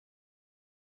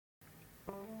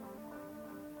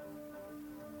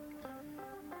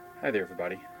Hi there,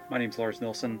 everybody. My name's Lars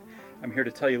Nilsen. I'm here to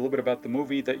tell you a little bit about the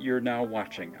movie that you're now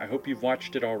watching. I hope you've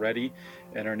watched it already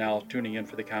and are now tuning in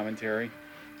for the commentary.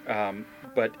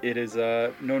 But it is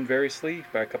known variously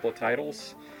by a couple of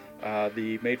titles.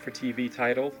 The made-for-TV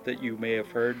title that you may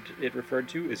have heard it referred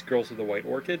to is Girls of the White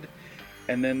Orchid.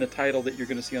 And then the title that you're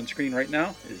going to see on screen right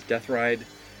now is Death Ride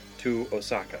to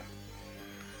Osaka.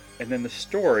 And then the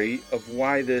story of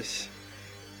why this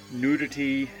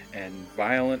nudity and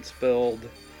violence-filled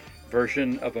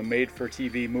version of a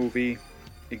made-for-TV movie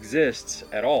exists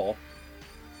at all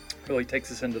really takes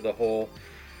us into the whole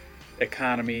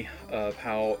economy of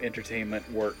how entertainment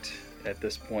worked at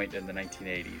this point in the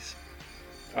 1980s.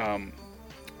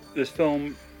 This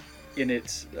film, in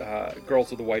its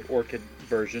Girls of the White Orchid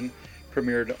version,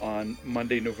 premiered on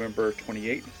Monday, November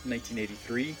 28,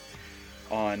 1983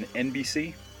 on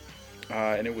NBC,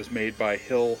 and it was made by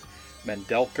Hill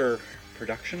Mandelker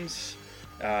Productions,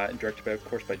 and directed, of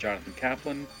course, by Jonathan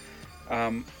Kaplan.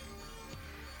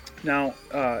 Now,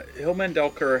 Hill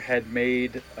Mandelker had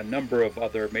made a number of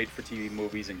other made-for-TV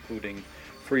movies, including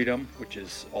Freedom, which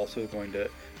is also going to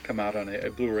come out on a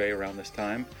Blu-ray around this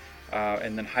time,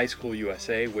 and then High School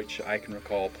USA, which I can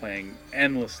recall playing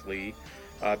endlessly,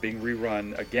 being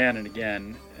rerun again and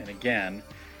again and again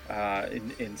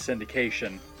in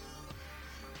syndication.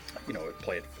 You know, it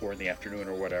play at 4 in the afternoon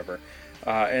or whatever.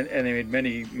 And they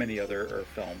made many other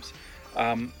films.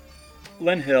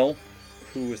 Len Hill,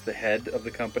 who was the head of the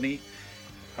company,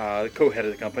 the co-head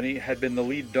of the company, had been the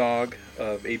lead dog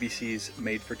of ABC's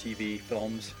made-for-TV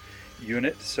films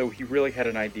unit, so he really had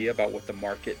an idea about what the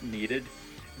market needed.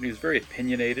 And he was very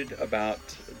opinionated about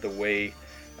the way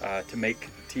to make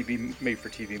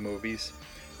made-for-TV movies,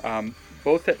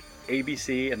 both at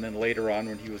ABC and then later on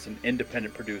when he was an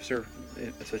independent producer,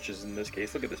 such as in this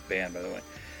case. Look at this band, by the way.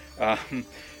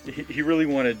 He really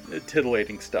wanted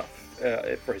titillating stuff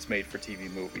for his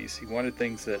made-for-TV movies. He wanted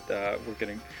things that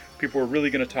people were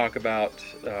really going to talk about,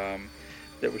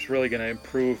 that was really going to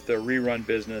improve the rerun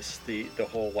business, the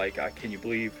whole, like, can you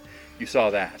believe you saw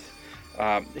that?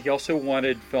 He also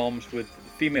wanted films with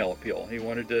female appeal. He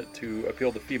wanted to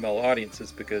appeal to female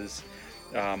audiences because,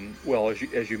 well,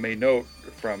 as you may note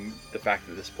from the fact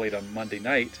that this played on Monday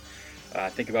night,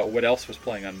 think about what else was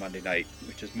playing on Monday night,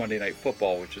 which is Monday Night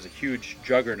Football, which is a huge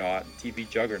juggernaut, TV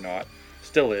juggernaut,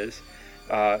 still is,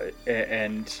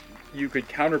 and you could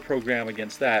counter-program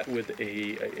against that with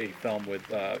a film with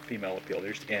female appeal.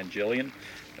 There's Ann Jillian,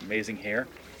 amazing hair,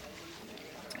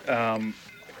 and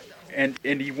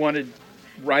he wanted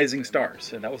rising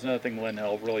stars, and that was another thing Len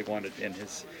Hill really wanted in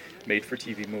his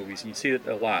made-for-TV movies, and you see it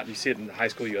a lot. You see it in High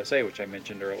School USA, which I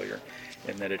mentioned earlier,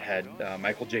 in that it had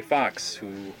Michael J. Fox,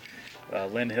 who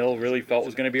Len Hill really felt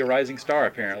was going to be a rising star,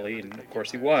 apparently, and of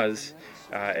course he was,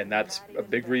 and that's a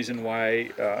big reason why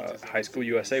High School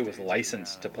USA was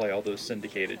licensed to play all those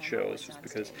syndicated shows, just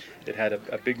because it had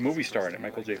a big movie star in it,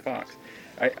 Michael J. Fox.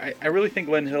 I really think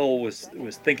Len Hill was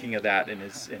thinking of that in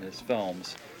his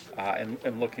films,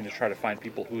 and looking to try to find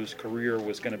people whose career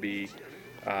was going to be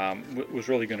was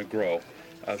really going to grow,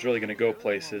 was really going to go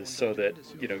places, so that,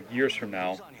 you know, years from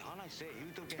now,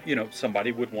 you know,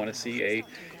 somebody would want to see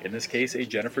in this case, a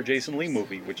Jennifer Jason Leigh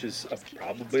movie, which is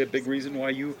probably a big reason why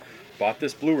you bought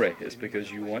this Blu-ray, is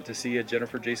because you want to see a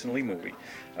Jennifer Jason Leigh movie,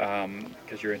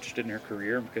 because you're interested in her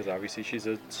career, because obviously she's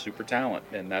a super talent,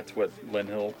 and that's what Len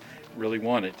Hill really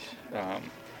wanted.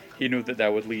 He knew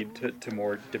that would lead to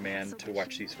more demand to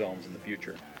watch these films in the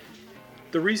future.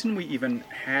 The reason we even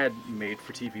had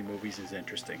made-for-TV movies is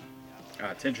interesting.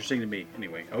 It's interesting to me,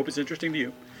 anyway. I hope it's interesting to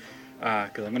you,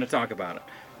 because I'm going to talk about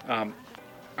it.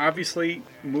 Obviously,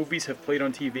 movies have played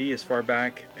on TV as far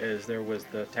back as there was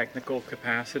the technical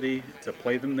capacity to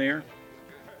play them there.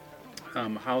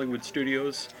 Hollywood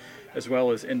studios, as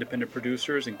well as independent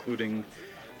producers, including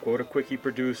Quota Quickie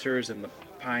producers and the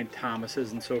Pine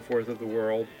Thomases and so forth of the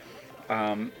world,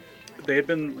 they had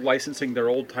been licensing their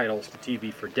old titles to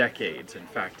TV for decades. In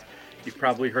fact, you've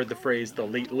probably heard the phrase the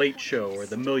Late Late Show or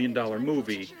the $1 Million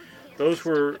Movie. Those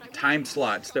were time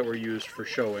slots that were used for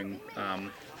showing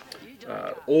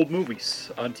old movies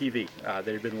on TV.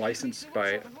 They had been licensed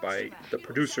by the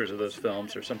producers of those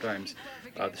films, or sometimes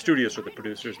the studios were the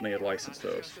producers, and they had licensed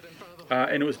those.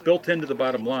 And it was built into the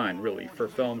bottom line, really, for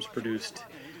films produced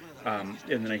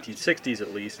in the 1960s,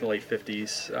 at least, the late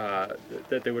 50s,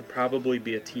 that there would probably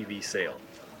be a TV sale.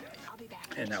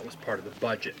 And that was part of the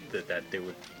budget, that they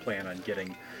would plan on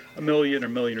getting $1 million or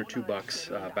 $1 million or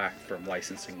 $2 back from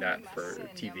licensing that for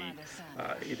TV,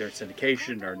 either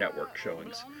syndication or network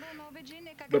showings.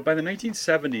 But by the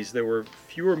 1970s, there were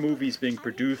fewer movies being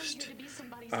produced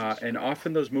and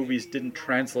often those movies didn't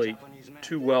translate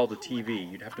too well to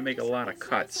TV. You'd have to make a lot of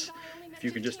cuts. If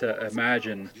you can just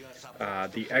imagine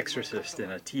The Exorcist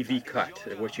in a TV cut,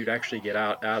 what you'd actually get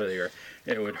out of there,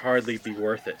 it would hardly be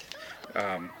worth it.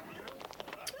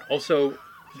 Also,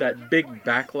 that big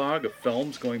backlog of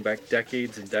films going back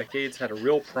decades and decades had a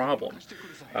real problem.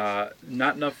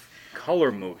 Not enough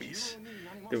color movies.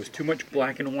 There was too much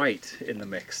black and white in the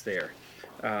mix there,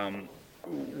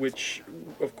 which,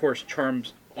 of course,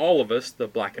 charms all of us, the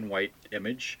black and white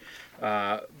image,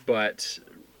 but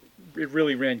it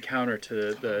really ran counter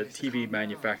to the TV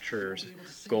manufacturers'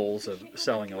 goals of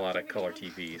selling a lot of color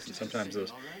TVs. And sometimes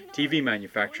those TV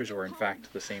manufacturers were, in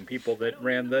fact, the same people that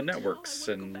ran the networks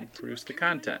and produced the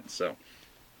content. So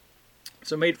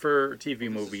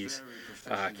made-for-TV movies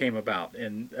came about.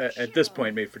 And at this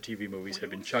point, made-for-TV movies had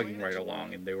been chugging right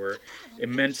along, and they were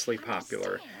immensely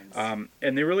popular. And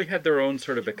they really had their own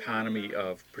sort of economy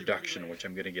of production, which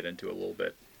I'm going to get into a little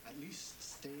bit.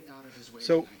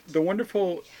 So the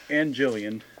wonderful Ann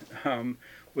Gillian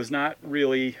was not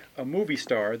really a movie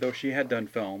star, though she had done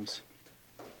films.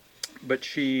 But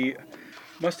she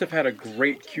must have had a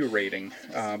great Q rating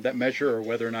that measure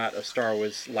whether or not a star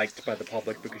was liked by the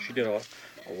public, because she did a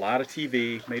lot of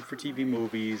TV, made-for-TV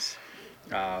movies,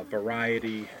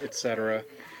 variety, etc.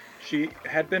 She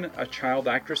had been a child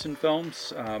actress in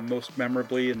films, most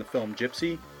memorably in the film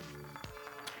Gypsy,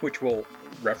 which we'll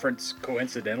reference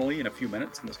coincidentally in a few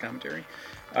minutes in this commentary.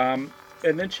 And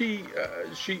then she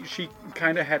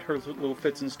kind of had her little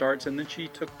fits and starts, and then she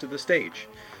took to the stage,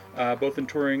 both in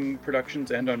touring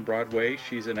productions and on Broadway.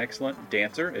 She's an excellent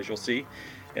dancer, as you'll see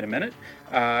in a minute,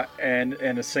 and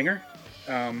a singer.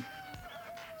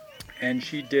 And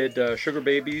she did Sugar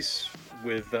Babies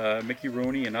with Mickey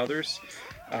Rooney and others,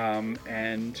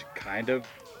 and kind of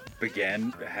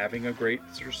began having a great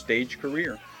sort of stage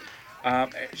career.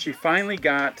 She finally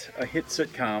got a hit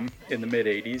sitcom in the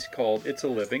mid-'80s called It's a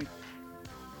Living,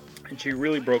 and she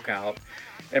really broke out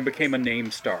and became a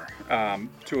name star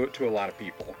to a lot of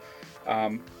people.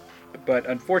 But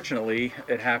unfortunately,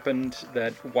 it happened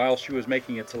that while she was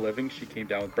making It's a Living, she came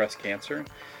down with breast cancer,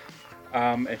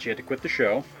 and she had to quit the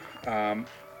show.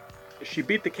 She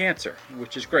beat the cancer,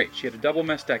 which is great. She had a double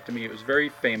mastectomy. It was very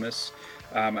famous.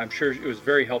 I'm sure it was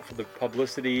very helpful. The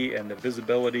publicity and the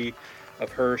visibility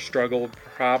of her struggle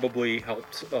probably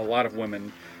helped a lot of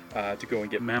women to go and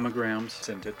get mammograms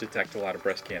and to detect a lot of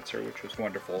breast cancer, which was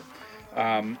wonderful.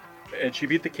 And she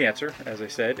beat the cancer, as I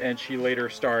said, and she later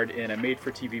starred in a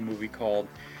made-for-TV movie called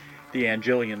The Ann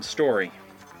Gillian Story,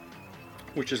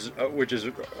 which is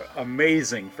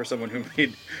amazing for someone who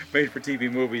made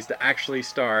made-for-TV movies to actually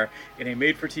star in a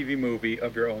made-for-TV movie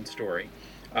of your own story.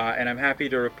 And I'm happy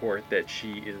to report that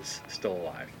she is still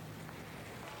alive.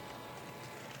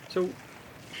 So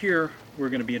here we're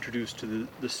going to be introduced to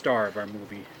the star of our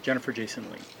movie, Jennifer Jason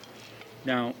Leigh.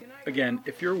 Now, again,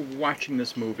 if you're watching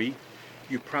this movie,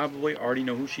 you probably already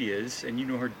know who she is, and you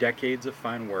know her decades of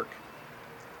fine work.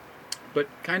 But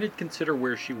kind of consider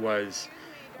where she was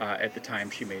at the time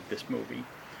she made this movie.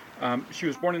 She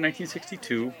was born in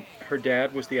 1962. Her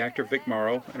dad was the actor Vic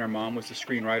Morrow, and her mom was the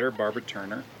screenwriter Barbara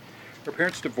Turner. Her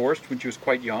parents divorced when she was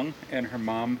quite young, and her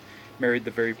mom married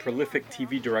the very prolific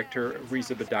TV director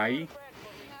Riza Badawi.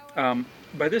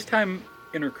 By this time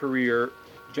in her career,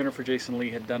 Jennifer Jason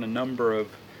Leigh had done a number of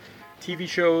TV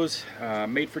shows,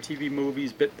 made-for-TV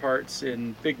movies, bit parts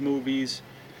in big movies,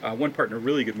 one part in a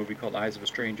really good movie called Eyes of a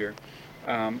Stranger.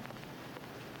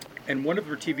 And one of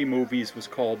her TV movies was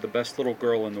called The Best Little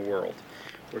Girl in the World,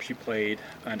 where she played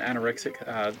an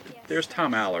anorexic... there's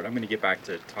Tom Allard. I'm going to get back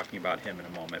to talking about him in a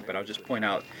moment, but I'll just point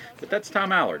out that that's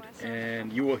Tom Allard,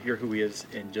 and you will hear who he is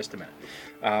in just a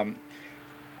minute.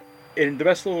 In The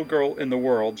Best Little Girl in the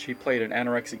World, she played an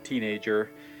anorexic teenager,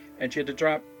 and she had to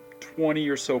drop 20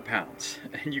 or so pounds.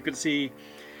 And you can see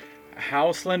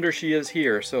how slender she is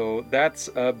here, so that's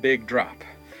a big drop.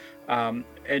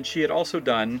 And she had also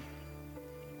done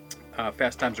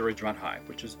Fast Times at Ridgemont High,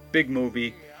 which is a big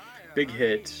movie, big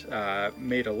hit,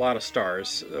 made a lot of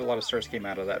stars. A lot of stars came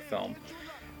out of that film.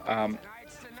 And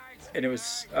it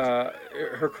was,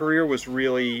 her career was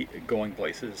really going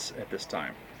places at this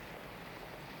time.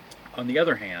 On the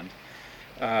other hand,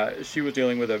 she was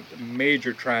dealing with a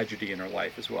major tragedy in her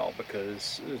life as well,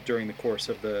 because during the course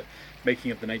of the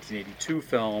making of the 1982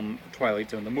 film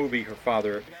Twilight Zone the movie, her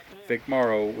father, Vic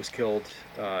Morrow, was killed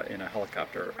in a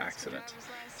helicopter accident.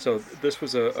 So this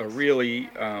was a really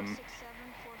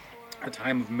a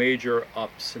time of major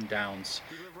ups and downs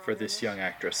for this young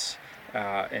actress,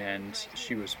 and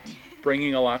she was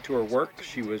bringing a lot to her work.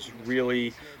 She was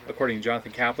really, according to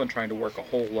Jonathan Kaplan, trying to work a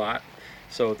whole lot.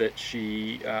 so that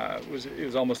she it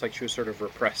was almost like she was sort of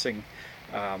repressing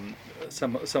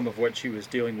some of what she was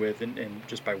dealing with, and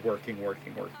just by working.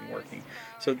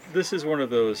 So this is one of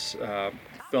those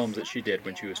films that she did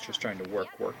when she was just trying to work.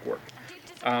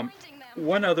 Um,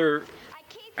 One other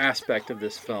aspect of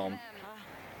this film,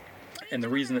 and the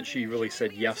reason that she really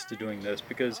said yes to doing this,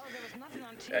 because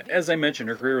as I mentioned,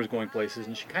 her career was going places,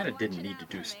 and she kind of didn't need to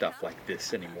do stuff like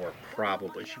this anymore.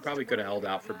 She probably could have held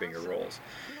out for bigger roles.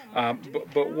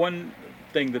 But one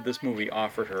thing that this movie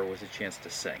offered her was a chance to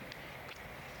sing.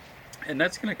 And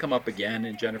that's going to come up again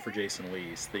in Jennifer Jason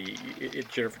Leigh's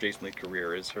Jennifer Jason Leigh's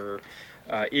career, is her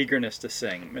eagerness to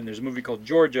sing. And there's a movie called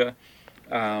Georgia,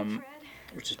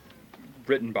 which is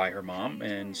written by her mom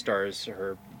and stars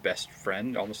her best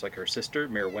friend, almost like her sister,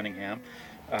 Mare Winningham,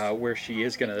 where she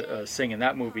is going to sing in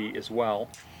that movie as well,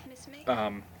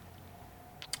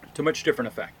 to much different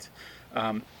effect.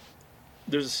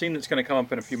 There's a scene that's going to come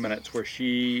up in a few minutes where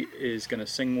she is going to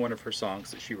sing one of her songs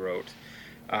that she wrote.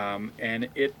 And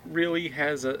it really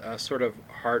has a sort of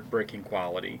heartbreaking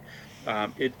quality.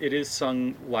 It is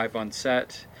sung live on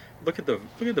set. Look at the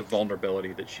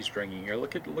vulnerability that she's bringing here.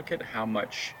 Look at how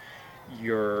much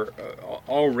you're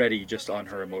already just on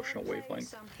her emotional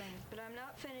wavelength.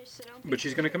 But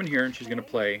she's going to come in here and she's going to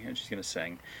play and she's going to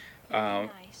sing.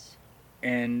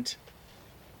 And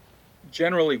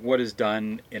generally what is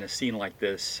done in a scene like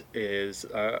this is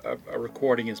a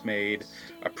recording is made,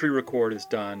 a pre-record is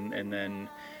done, and then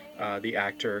the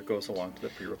actor goes along to the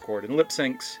pre-record and lip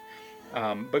syncs,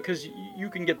 because you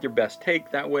can get your best take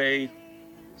that way.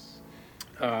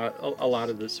 A lot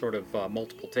of the sort of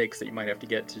multiple takes that you might have to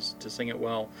get to sing it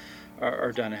well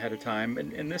are done ahead of time.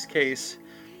 And in this case,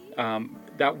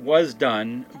 that was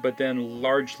done, but then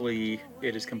largely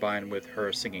it is combined with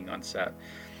her singing on set.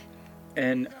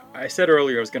 And I said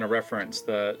earlier I was going to reference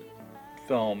the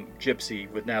film Gypsy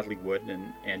with Natalie Wood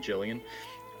and Gillian.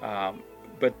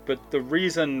 But the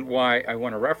reason why I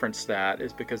want to reference that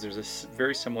is because there's a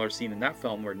very similar scene in that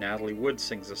film where Natalie Wood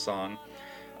sings a song.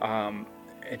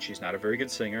 And she's not a very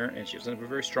good singer, and she doesn't have a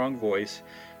very strong voice.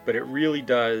 But it really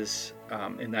does,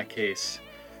 in that case,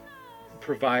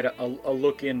 provide a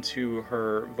look into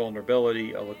her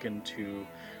vulnerability, a look into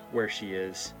where she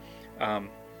is.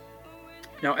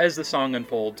 Now, as the song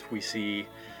unfolds, we see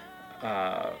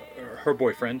her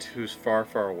boyfriend, who's far,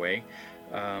 far away,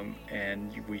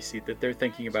 and we see that they're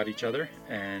thinking about each other,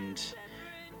 and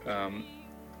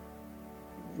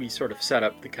we sort of set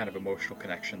up the kind of emotional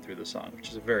connection through the song, which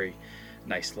is a very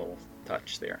nice little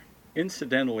touch there.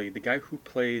 Incidentally, the guy who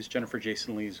plays Jennifer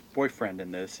Jason Leigh's boyfriend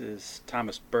in this is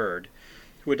Thomas Bird,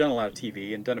 who had done a lot of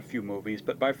TV and done a few movies,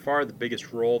 but by far the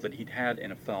biggest role that he'd had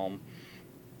in a film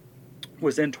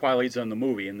was in Twilight Zone the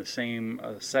movie, in the same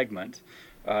segment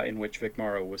in which Vic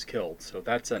Morrow was killed. So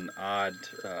that's an odd,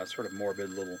 sort of morbid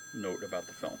little note about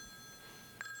the film.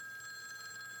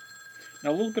 Now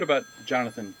a little bit about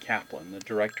Jonathan Kaplan, the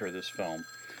director of this film.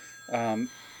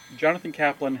 Jonathan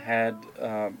Kaplan had,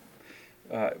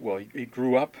 he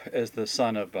grew up as the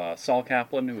son of Saul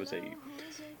Kaplan, who was a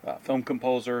film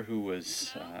composer who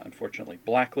was unfortunately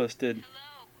blacklisted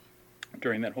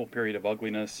during that whole period of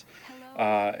ugliness.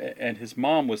 And his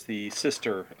mom was the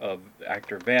sister of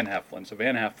actor Van Heflin. So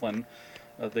Van Heflin,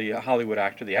 the Hollywood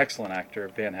actor, the excellent actor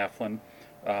Van Heflin,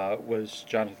 was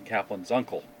Jonathan Kaplan's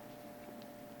uncle.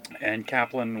 And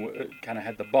Kaplan kind of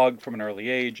had the bug from an early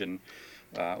age, and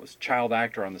was a child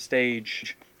actor on the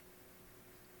stage,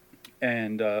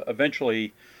 and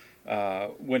eventually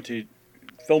went to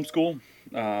film school,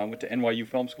 went to NYU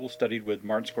Film School, studied with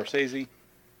Martin Scorsese.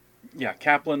 Yeah,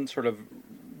 Kaplan sort of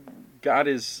got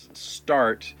his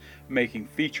start making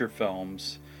feature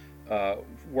films,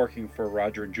 working for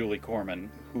Roger and Julie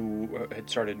Corman, who had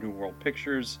started New World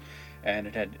Pictures, and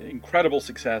it had incredible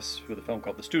success with a film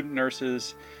called The Student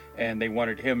Nurses, and they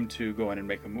wanted him to go in and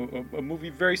make a movie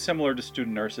very similar to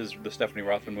Student Nurses, the Stephanie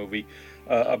Rothman movie,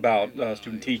 about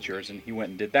student teachers, and he went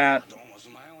and did that,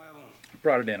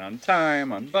 brought it in on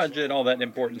time, on budget, all that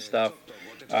important stuff.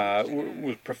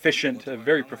 Was proficient, a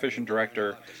very proficient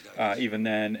director even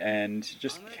then, and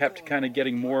just kept kind of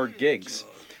getting more gigs.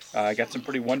 Got some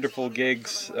pretty wonderful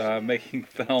gigs making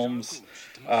films,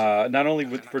 not only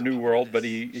for New World, but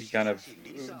he kind of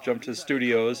jumped to the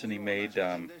studios and he made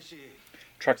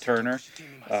Truck Turner,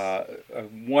 a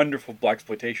wonderful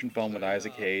blaxploitation film with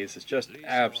Isaac Hayes. It's just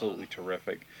absolutely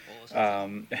terrific.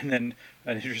 And then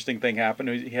an interesting thing happened.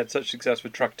 He had such success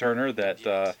with Truck Turner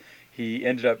that he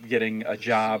ended up getting a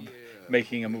job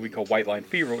making a movie called White Line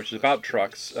Fever, which is about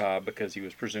trucks, because he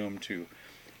was presumed to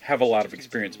have a lot of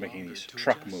experience making these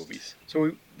truck movies.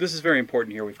 So this is very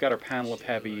important here. We've got our panel of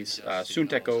heavies.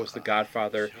 Sunteko is the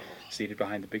godfather, seated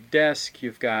behind the big desk.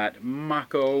 You've got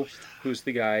Mako, who's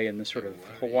the guy in the sort of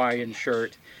Hawaiian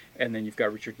shirt. And then you've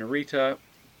got Richard Narita,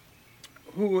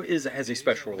 who has a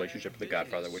special relationship with the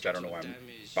godfather, which I don't know why I'm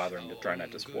bothering to try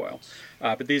not to spoil.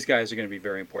 But these guys are going to be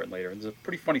very important later. And there's a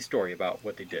pretty funny story about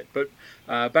what they did. But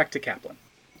back to Kaplan.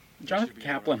 Jonathan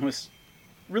Kaplan was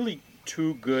really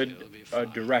too good a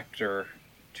director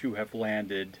to have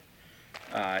landed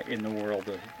in the world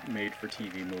of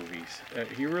made-for-TV movies.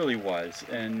 He really was,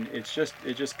 and it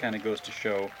just kind of goes to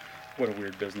show what a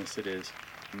weird business it is.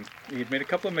 He had made a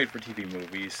couple of made-for-TV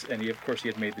movies, and of course he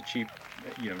had made the cheap,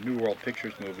 New World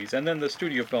Pictures movies, and then the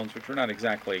studio films, which were not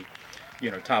exactly,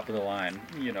 top of the line,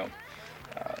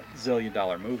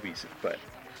 zillion-dollar movies. But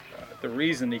the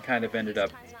reason he kind of ended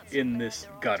up in this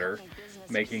gutter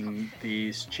making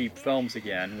these cheap films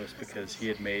again was because he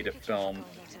had made a film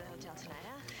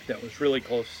that was really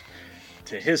close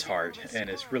to his heart, and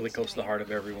is really close to the heart of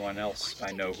everyone else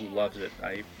I know who loves it.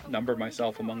 I number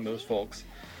myself among those folks.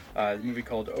 A movie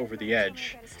called Over the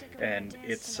Edge, and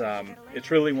it's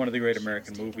really one of the great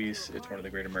American movies. It's one of the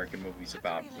great American movies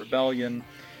about rebellion.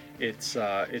 It's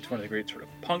one of the great sort of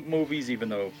punk movies, even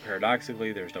though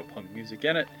paradoxically there's no punk music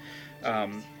in it.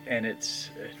 And it's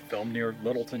filmed near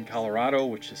Littleton, Colorado,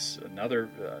 which is another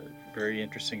very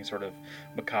interesting sort of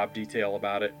macabre detail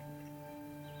about it.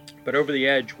 But Over the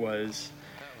Edge was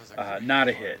not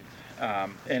a hit.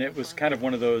 And it was kind of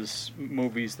one of those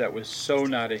movies that was so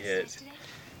not a hit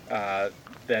that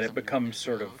it becomes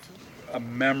sort of a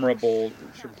memorable,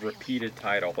 sort of repeated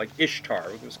title. Like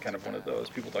Ishtar was kind of one of those.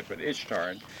 People talk about Ishtar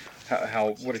and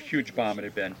what a huge bomb it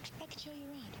had been.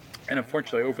 And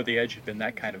unfortunately, Over the Edge had been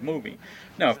that kind of movie.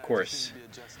 Now, of course,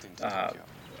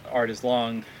 art is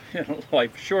long,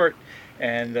 life short,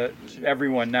 and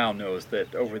everyone now knows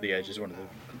that Over the Edge is one of the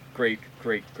great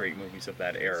movies of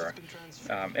that era.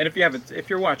 And if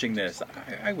you're watching this,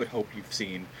 I would hope you've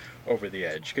seen Over the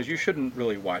Edge, because you shouldn't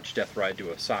really watch Death Ride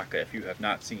to Osaka if you have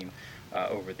not seen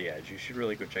Over the Edge. You should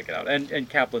really go check it out. And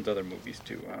Kaplan's other movies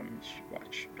too. You should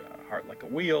watch Heart Like a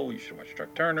Wheel. You should watch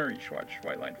Truck Turner. You should watch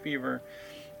White Line Fever.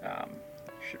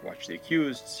 You should watch The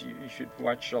Accused. You should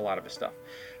watch a lot of his stuff.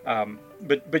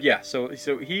 But yeah, so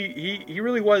he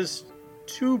really was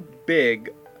too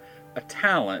big a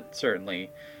talent,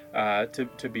 certainly,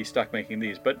 to be stuck making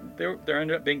these. But there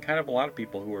ended up being kind of a lot of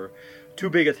people who were too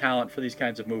big a talent for these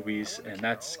kinds of movies, and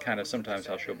that's kind of sometimes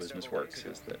how show business works,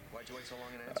 is that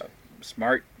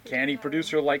smart, canny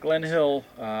producer like Glenn Hill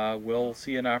will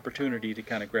see an opportunity to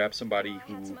kind of grab somebody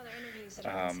who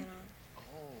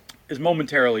is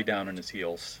momentarily down on his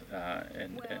heels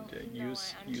and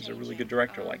use a really good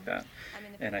director like that.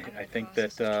 And I think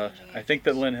that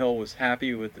Glenn Hill was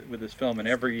happy with this film in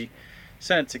every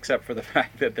sense, except for the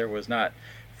fact that there was not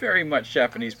very much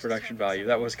Japanese production value.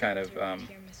 That was kind of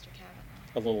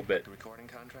a little bit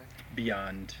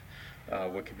beyond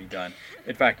what could be done.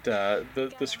 In fact,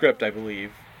 the script, I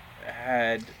believe,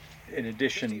 had, in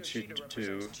addition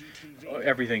to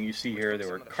everything you see here, there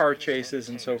were car chases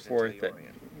and so forth that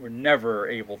were never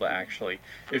able to actually,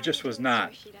 it just was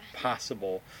not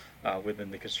possible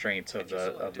within the constraints of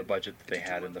the budget that they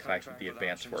had, and the fact that the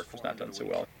advance work was not done so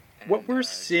well. What we're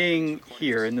seeing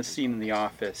here in the scene in the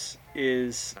office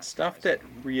is stuff that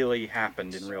really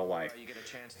happened in real life.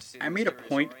 I made a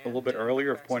point a little bit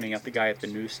earlier of pointing out the guy at the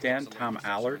newsstand, Tom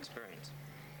Allard.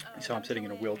 You saw him sitting in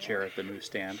a wheelchair at the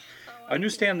newsstand. A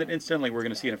newsstand that incidentally we're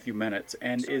going to see in a few minutes,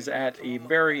 and is at a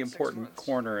very important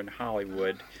corner in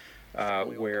Hollywood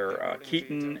where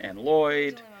Keaton and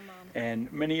Lloyd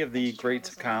and many of the greats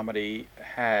of comedy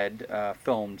had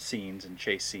filmed scenes and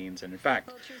chase scenes, and in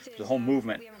fact, there's a whole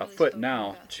movement afoot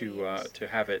now to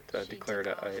have it declared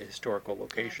a historical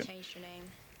location.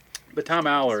 But Tom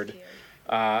Allard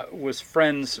was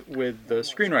friends with the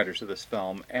screenwriters of this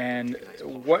film, and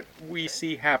what we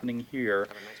see happening here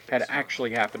had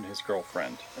actually happened to his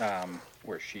girlfriend,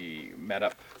 where she met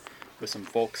up with some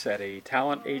folks at a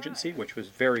talent agency, which was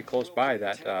very close by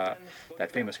that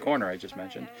famous corner I just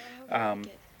mentioned.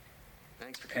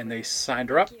 And they signed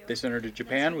her up. They sent her to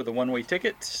Japan with a one-way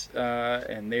ticket,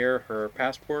 and there her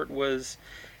passport was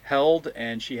held,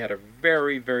 and she had a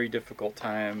very, very difficult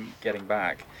time getting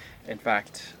back. In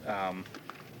fact,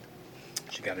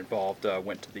 she got involved,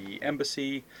 went to the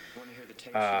embassy,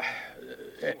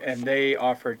 and they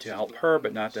offered to help her,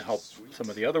 but not to help some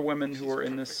of the other women who were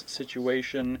in this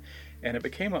situation. And it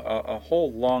became a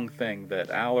whole long thing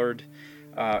that Allard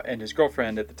and his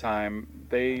girlfriend at the time,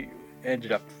 they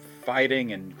ended up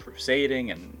fighting and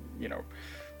crusading and,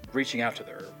 reaching out to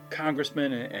their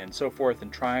congressmen and so forth,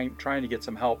 and trying to get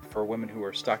some help for women who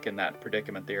are stuck in that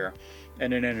predicament there.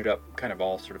 And it ended up kind of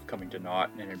all sort of coming to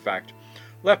naught, and in fact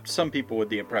left some people with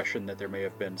the impression that there may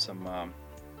have been some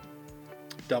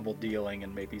double dealing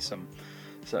and maybe some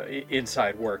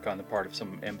inside work on the part of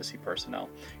some embassy personnel.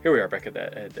 Here we are back at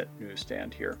that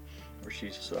newsstand here, where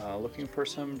she's looking for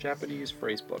some Japanese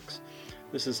phrase books.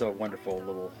 This is a wonderful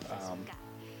little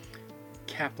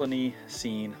Kaplan-y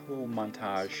scene, little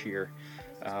montage here,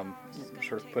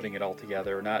 sort of putting it all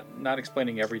together, not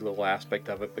explaining every little aspect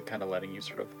of it, but kind of letting you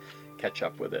sort of catch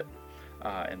up with it,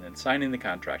 and then signing the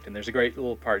contract. And there's a great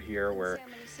little part here where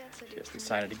he has to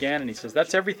sign it again, and he says,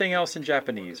 "That's everything else in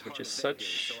Japanese," which is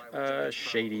such a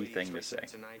shady thing to say.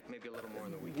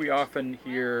 We often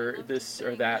hear this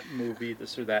or that movie,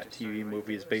 this or that TV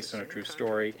movie is based on a true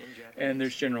story, and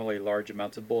there's generally large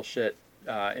amounts of bullshit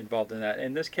involved in that.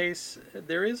 In this case,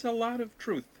 there is a lot of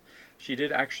truth. She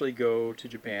did actually go to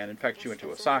Japan. In fact, she went to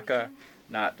Osaka,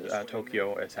 not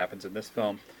Tokyo, as happens in this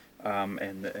film,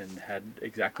 and had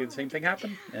exactly the same thing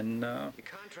happen, and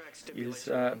is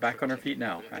back on her feet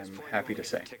now, I'm happy to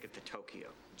say.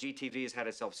 GTV has had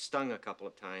itself stung a couple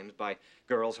of times by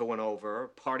girls who went over,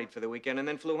 partied for the weekend, and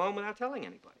then flew home without telling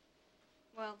anybody.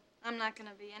 Well, I'm not going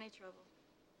to be any trouble.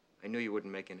 I knew you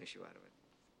wouldn't make an issue out of it.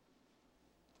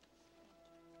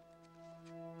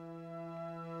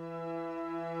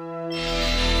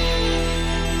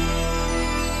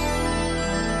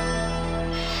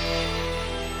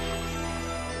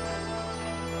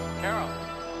 Carol.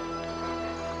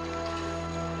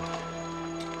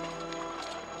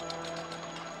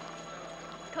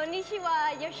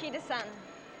 Konnichiwa, Yoshida-san.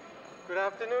 Good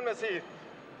afternoon, Miss Heath.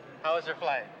 How was your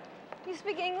flight? You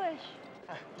speak English.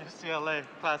 UCLA,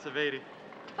 class of 80.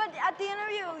 But at the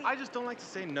interview... I just don't like to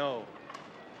say no.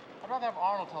 I'd rather have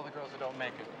Arnold tell the girls who don't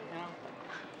make it, you know?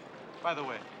 By the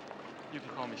way, you can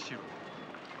call me Shu.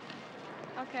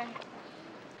 Okay.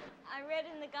 I read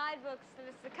in the guidebooks that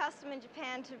it's the custom in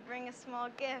Japan to bring a small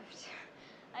gift.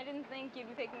 I didn't think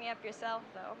you'd pick me up yourself,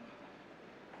 though.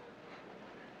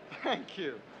 Thank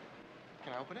you.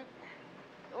 Can I open it?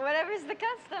 Whatever's the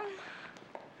custom.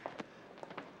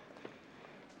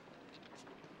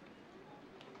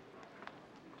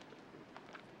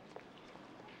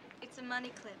 It's a money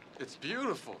clip. It's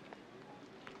beautiful.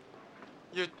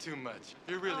 You're too much.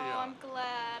 You really are. I'm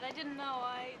glad. I didn't know.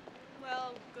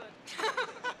 Well, good.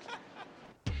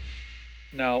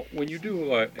 Now, when you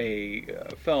do a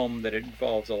film that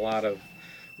involves a lot of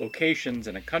locations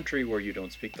in a country where you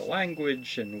don't speak the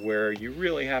language and where you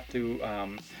really have to,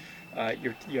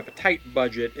 you have a tight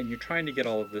budget and you're trying to get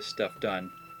all of this stuff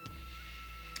done,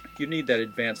 you need that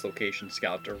advanced location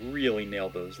scout to really nail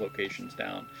those locations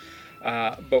down.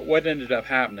 But what ended up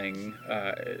happening,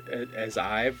 as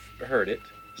I've heard it,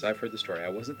 as I've heard the story, I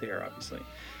wasn't there obviously,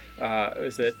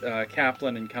 is that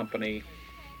Kaplan and company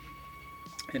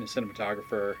and his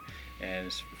cinematographer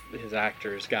and his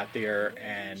actors got there,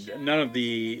 and none of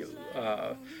the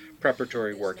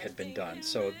preparatory work had been done.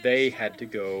 So they had to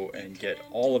go and get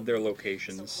all of their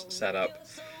locations set up,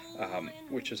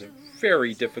 which is a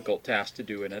very difficult task to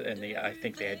do. And I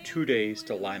think they had 2 days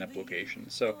to line up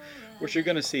locations. So what you're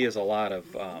going to see is a lot of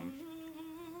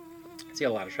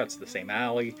shots of the same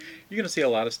alley. You're going to see a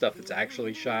lot of stuff that's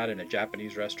actually shot in a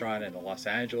Japanese restaurant in the Los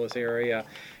Angeles area.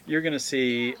 You're going to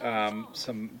see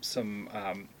some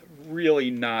really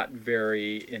not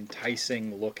very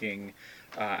enticing looking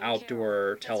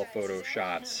outdoor telephoto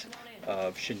shots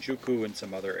of Shinjuku and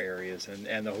some other areas,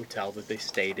 and the hotel that they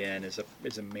stayed in is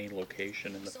a main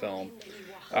location in the film.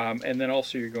 And then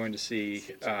also you're going to see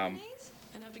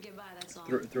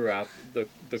throughout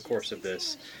the course of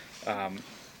this,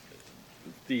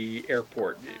 the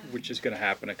airport, which is going to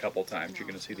happen a couple times. You're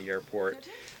going to see the airport.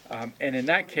 And in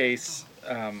that case,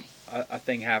 a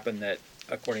thing happened that,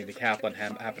 according to Kaplan,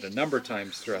 happened a number of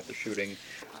times throughout the shooting,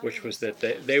 which was that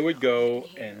they would go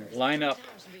and line up.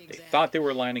 They thought they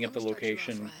were lining up the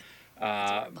location,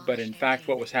 but in fact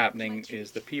what was happening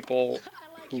is the people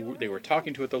who they were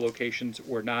talking to at the locations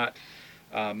were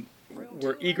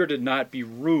eager to not be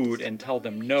rude and tell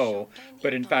them no,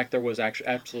 but in fact there was actually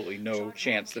absolutely no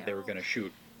chance that they were going to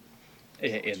shoot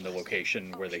in the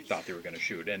location where they thought they were going to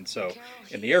shoot. And so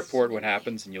in the airport, what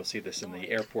happens, and you'll see this in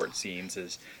the airport scenes,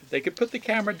 is they could put the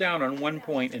camera down on one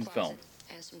point and film.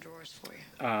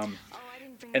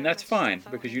 And that's fine,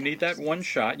 because you need that one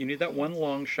shot, you need that one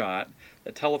long shot,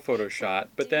 a telephoto shot.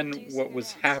 But then what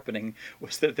was happening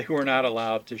was that they were not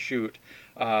allowed to shoot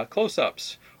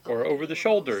close-ups or over the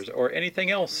shoulders or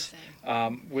anything else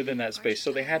within that space.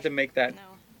 So they had to make that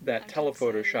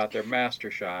telephoto shot their master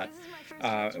shot.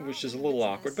 which is a little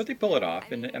awkward, but they pull it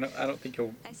off, and I don't think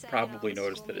you'll probably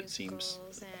notice that it seems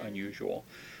unusual.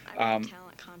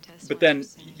 But then,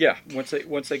 yeah,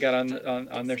 once they got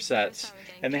on their sets,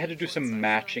 and they had to do some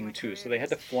matching too, so they had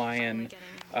to fly in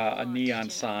a neon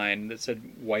sign that said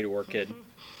White Orchid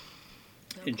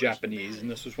in Japanese, and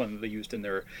this was one that they used in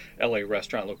their LA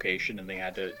restaurant location, and they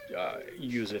had to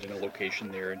use it in a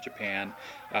location there in Japan.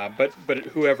 But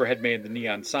whoever had made the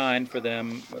neon sign for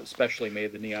them, especially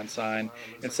made the neon sign,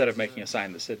 instead of making a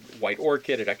sign that said White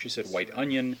Orchid, it actually said White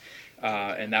Onion.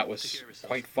 And that was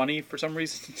quite funny for some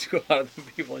reason to a lot of the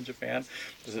people in Japan.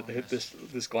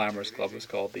 This glamorous club was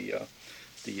called the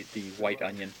White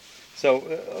Onion.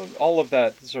 So all of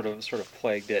that sort of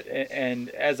plagued it, and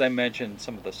as I mentioned,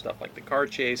 some of the stuff like the car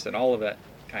chase and all of that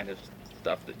kind of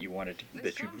stuff that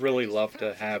that you'd really love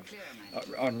to have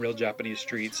on real Japanese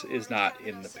streets is not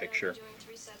in the picture.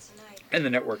 And the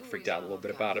network freaked out a little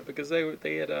bit about it because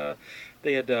they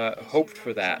had hoped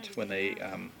for that when they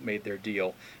made their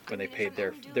deal, when they paid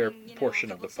their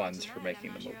portion of the funds for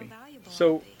making the movie.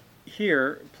 So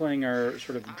here, playing our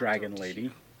sort of dragon lady,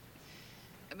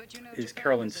 is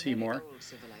Carolyn Seymour.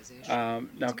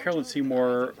 Now, Carolyn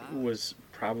Seymour was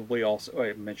probably also,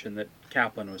 I mentioned that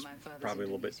Kaplan was probably a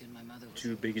little bit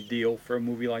too big a deal for a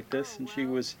movie like this, and she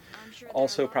was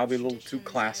also probably a little too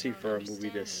classy for a movie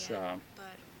this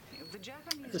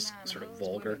sort of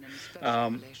vulgar.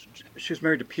 She was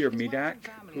married to Peter Medak,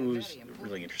 who's a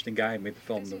really interesting guy. He made the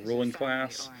film The Ruling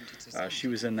Class. She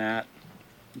was in that.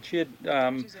 She'd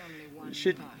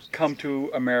come to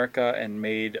America and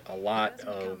made a lot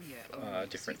of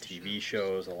different TV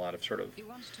shows, a lot of sort of,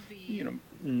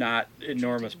 not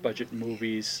enormous budget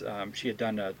movies. She had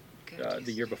done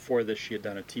the year before this, she had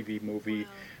done a TV movie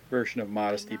version of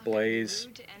Modesty Blaze,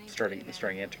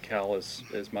 starring Anne Tickell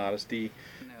as Modesty.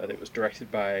 That was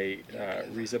directed by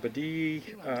Riza Badi,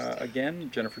 again,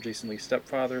 Jennifer Jason Leigh's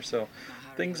stepfather. So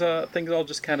things all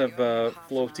just kind of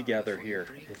flow together here.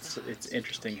 It's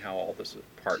interesting how all those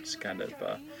parts kind of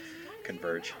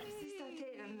converge.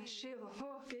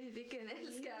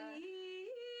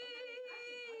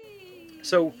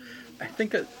 So I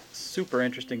think a super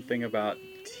interesting thing about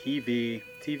TV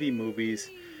movies,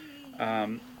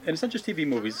 and it's not just TV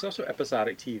movies, it's also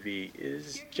episodic TV,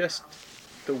 is just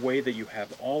the way that you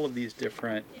have all of these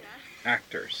different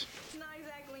actors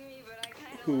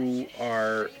who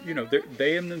are,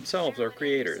 they in themselves are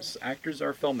creators. Actors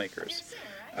are filmmakers.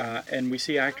 And we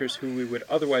see actors who we would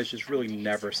otherwise just really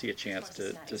never see a chance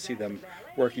to see them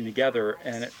working together.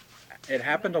 And it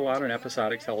happened a lot on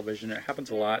episodic television. It happens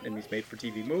a lot in these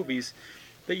made-for-TV movies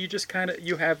that you just kind of,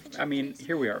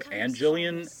 here we are, Anne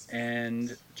Gillian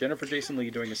and Jennifer Jason Leigh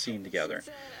doing a scene together.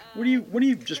 When are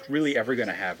you just really ever going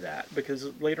to have that? Because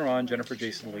later on, Jennifer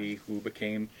Jason Leigh, who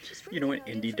became, an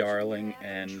indie darling,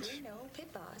 and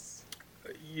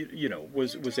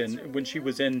was in, when she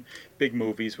was in big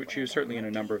movies, which she was certainly in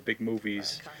a number of big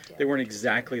movies, they weren't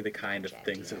exactly the kind of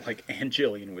things that like Anne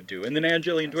Gillian would do. And then Anne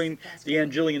Gillian doing the Anne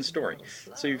Gillian story.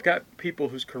 So you've got people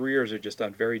whose careers are just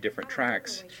on very different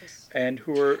tracks, and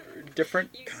who are different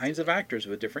kinds of actors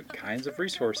with different kinds of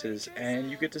resources,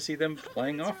 and you get to see them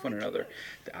playing off one another.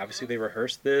 Obviously they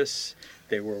rehearsed this,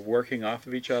 they were working off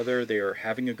of each other, they are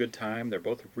having a good time, they're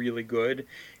both really good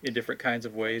in different kinds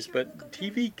of ways, but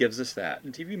TV gives us that,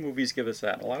 and TV movies give us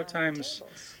that. And a lot of times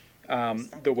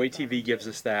the way TV gives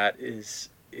us that is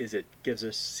it gives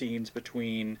us scenes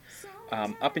between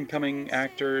up-and-coming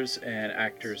actors and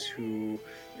actors who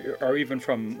are even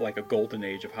from like a golden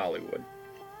age of Hollywood.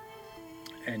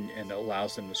 And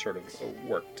allows them to sort of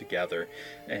work together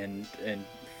and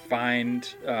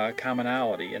find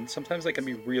commonality. And sometimes they can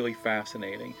be really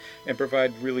fascinating and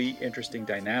provide really interesting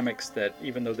dynamics that,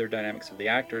 even though they're dynamics of the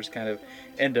actors, kind of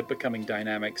end up becoming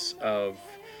dynamics of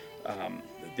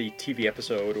the TV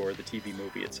episode or the TV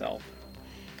movie itself.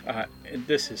 And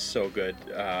this is so good.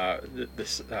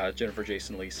 This Jennifer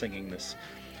Jason Leigh singing this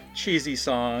cheesy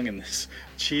song and this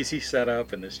cheesy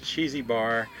setup and this cheesy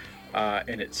bar.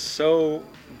 And it's so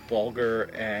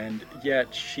vulgar, and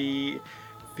yet she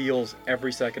feels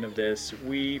every second of this.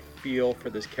 We feel for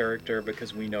this character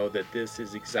because we know that this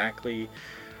is exactly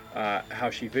how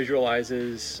she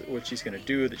visualizes what she's going to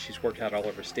do, that she's worked out all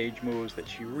of her stage moves, that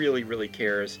she really, really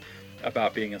cares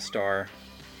about being a star.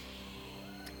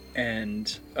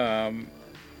 And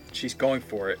she's going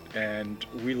for it, and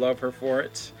we love her for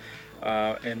it.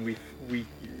 And we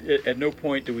at no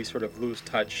point do we sort of lose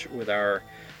touch with our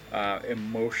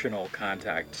emotional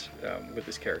contact with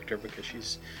this character, because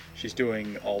she's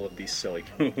doing all of these silly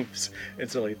moves and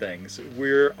silly things.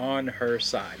 We're on her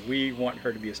side. We want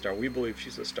her to be a star. We believe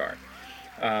she's a star,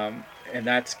 and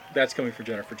that's coming from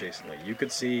Jennifer Jason Leigh. You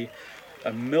could see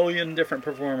a million different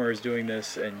performers doing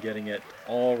this and getting it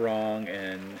all wrong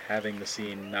and having the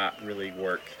scene not really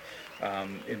work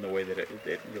in the way that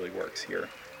it really works here.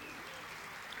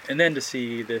 And then to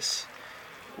see this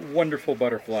wonderful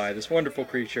butterfly, this wonderful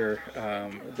creature,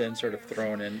 then sort of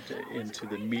thrown into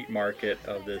the meat market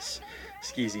of this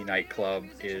skeezy nightclub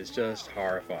is just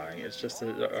horrifying. It's just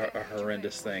a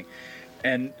horrendous thing.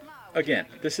 And again,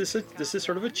 this is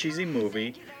sort of a cheesy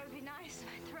movie,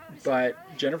 but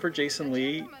Jennifer Jason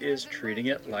Leigh is treating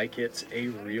it like it's a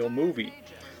real movie.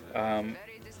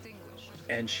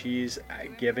 And she's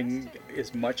giving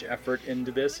as much effort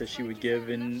into this as she would give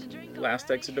in Last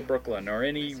Exit to Brooklyn or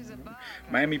any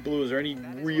Miami Blues or any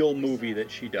real movie that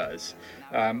she does.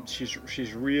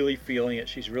 She's really feeling it.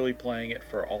 She's really playing it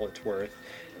for all it's worth,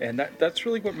 and that's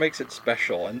really what makes it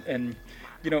special. And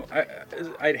you know,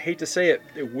 I'd hate to say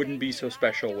it wouldn't be so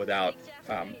special without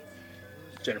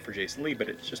Jennifer Jason Leigh, but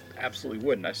it just absolutely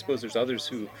wouldn't. I suppose there's others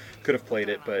who could have played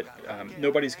it, but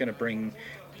nobody's going to bring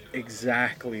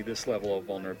exactly this level of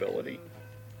vulnerability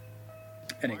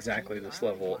and exactly this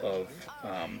level of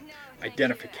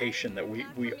identification that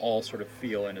we all sort of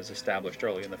feel and is established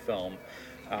early in the film,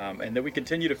 and that we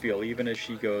continue to feel even as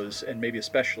she goes, and maybe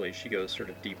especially as she goes sort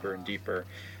of deeper and deeper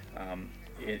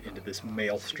into this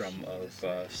maelstrom of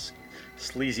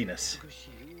sleaziness.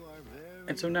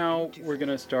 And so now we're going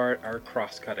to start our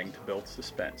cross-cutting to build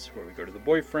suspense, where we go to the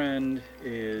boyfriend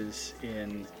is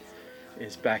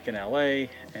back in LA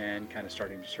and kind of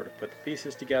starting to sort of put the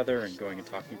pieces together and going and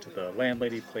talking to the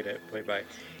landlady, played by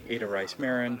Ada Rice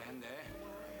Marin.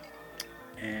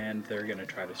 And they're going to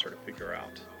try to sort of figure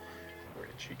out, where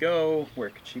did she go? Where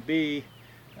could she be?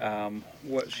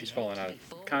 What she's fallen out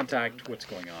of contact, what's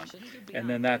going on. And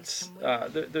then that's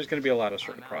there's going to be a lot of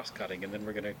sort of cross-cutting, and then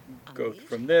we're going to go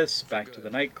from this back to the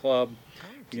nightclub.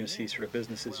 You're going to see sort of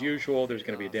business as usual. There's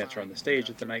going to be a dancer on the stage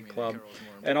at the nightclub,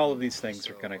 and all of these things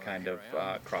are going to kind of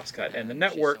cross-cut. And the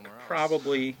network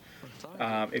probably,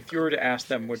 if you were to ask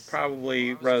them, would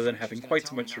probably, rather than having quite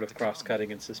so much sort of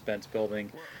cross-cutting and suspense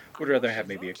building, would rather have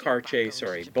maybe a car chase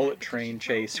or a bullet train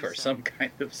chase or some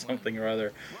kind of something or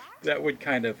other that would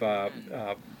kind of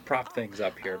prop things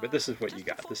up here. But this is what you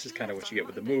got. This is kind of what you get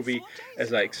with the movie.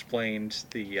 As I explained,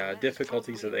 the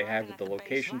difficulties that they had with the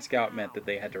location scout meant that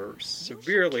they had to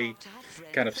severely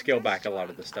kind of scale back a lot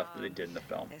of the stuff that they did in the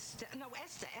film.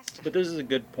 But this is a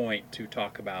good point to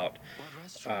talk about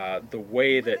the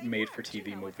way that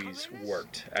made-for-TV movies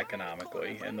worked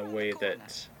economically, and the way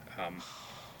that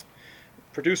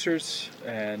producers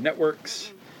and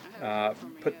networks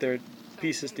put their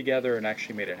pieces together and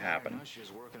actually made it happen.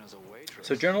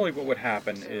 So generally what would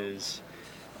happen is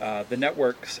the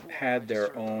networks had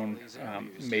their own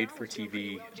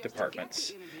made-for-TV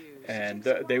departments, and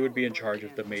they would be in charge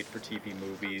of the made-for-TV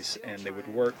movies, and they would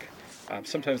work.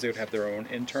 Sometimes they would have their own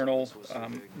internal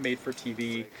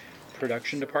made-for-TV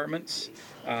production departments,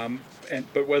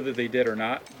 but whether they did or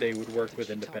not, they would work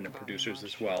with independent producers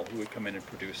as well, who would come in and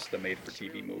produce the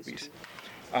made-for-TV movies.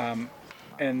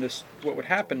 And what would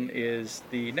happen is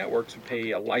the networks would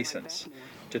pay a license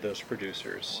to those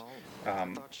producers,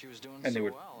 and they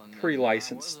would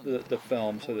pre-license the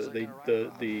film so that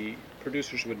the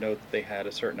producers would know that they had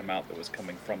a certain amount that was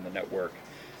coming from the network,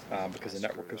 because the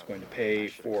network was going to pay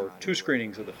for 2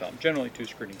 screenings of the film, generally 2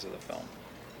 screenings of the film.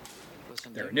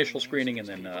 Their initial screening and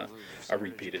then a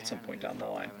repeat at some point down the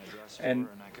line. And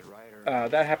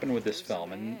that happened with this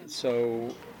film, and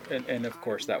so. And of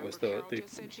course, that was the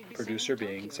producer,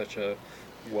 being such a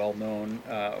well-known,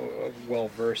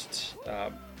 well-versed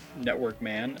network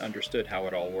man, understood how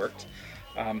it all worked.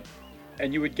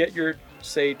 And you would get your,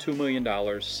 say, $2 million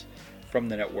from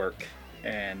the network,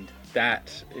 and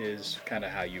that is kind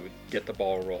of how you would get the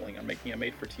ball rolling on making a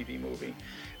made-for-TV movie.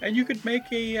 And you could make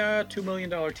a $2 million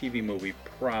TV movie,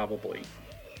 probably.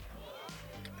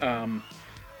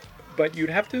 But you'd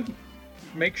have to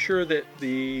make sure that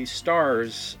the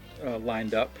stars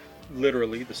lined up,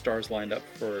 literally the stars lined up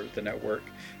for the network.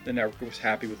 The network was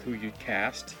happy with who you'd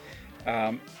cast,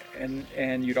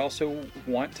 and you'd also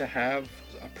want to have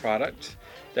a product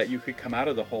that you could come out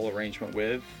of the whole arrangement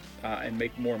with and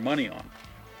make more money on,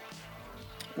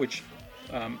 which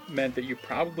meant that you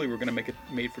probably were going to make a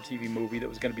made-for-TV movie that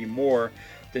was going to be more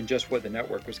than just what the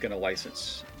network was going to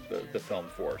license the film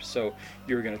for. So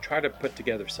you were going to try to put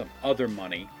together some other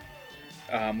money,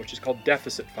 which is called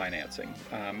deficit financing.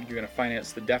 You're going to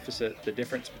finance the deficit, the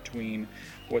difference between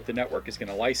what the network is going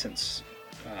to license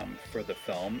for the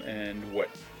film and what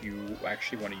you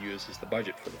actually want to use as the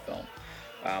budget for the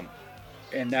film.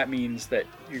 And that means that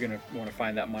you're going to want to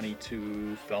find that money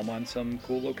to film on some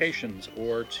cool locations,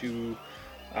 or to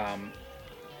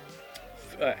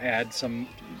add some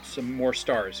more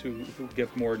stars who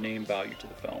give more name value to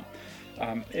the film.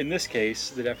 In this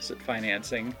case, the deficit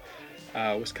financing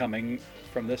was coming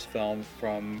from this film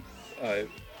from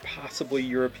possibly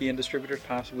European distributors,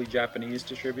 possibly Japanese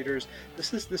distributors.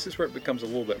 This is where it becomes a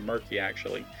little bit murky,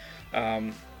 actually.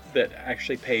 That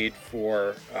actually paid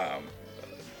for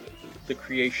the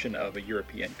creation of a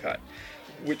European cut,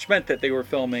 which meant that they were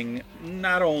filming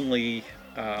not only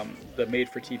the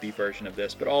made-for-TV version of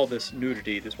this, but all this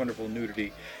nudity, this wonderful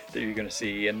nudity that you're going to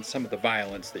see, and some of the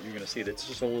violence that you're going to see that's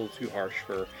just a little too harsh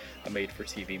for a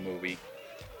made-for-TV movie.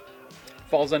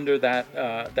 Falls under that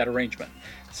arrangement.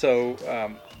 So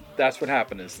that's what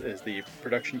happened. Is the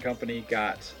production company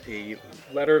got a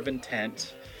letter of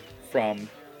intent from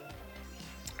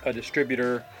a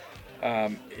distributor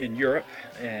in Europe,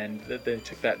 and they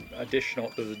took those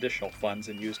additional funds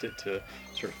and used it to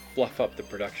sort of fluff up the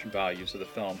production values of the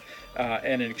film.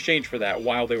 And in exchange for that,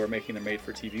 while they were making the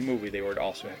made-for-TV movie, they would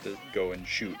also have to go and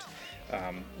shoot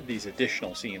these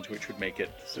additional scenes, which would make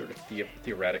it sort of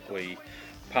theoretically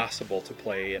possible to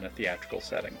play in a theatrical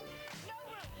setting.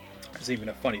 There's even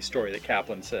a funny story that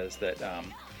Kaplan says that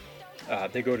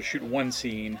they go to shoot one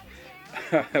scene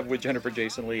with Jennifer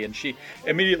Jason Leigh, and she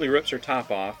immediately rips her top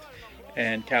off.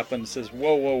 And Kaplan says,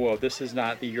 whoa, this is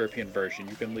not the European version.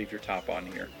 You can leave your top on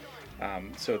here.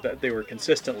 So that they were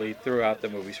consistently throughout the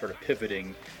movie sort of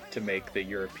pivoting to make the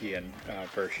European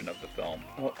version of the film.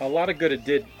 Well, a lot of good it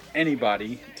did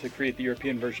anybody to create the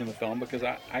European version of the film, because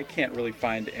I can't really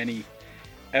find any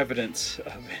evidence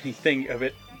of anything of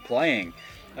it playing.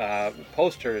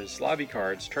 Posters, lobby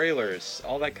cards, trailers,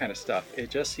 all that kind of stuff. It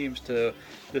just seems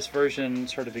this version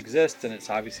sort of exists, and it's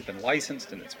obviously been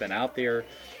licensed and it's been out there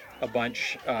a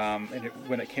bunch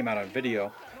when it came out on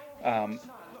video.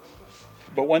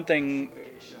 But one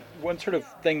sort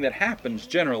of thing that happens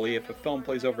generally if a film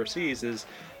plays overseas is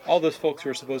all those folks who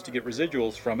are supposed to get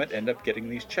residuals from it end up getting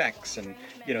these checks, and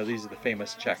these are the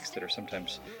famous checks that are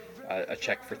sometimes a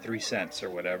check for 3 cents or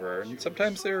whatever, and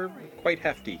sometimes they're quite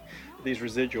hefty, these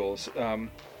residuals.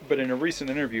 But in a recent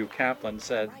interview, Kaplan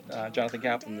said, Jonathan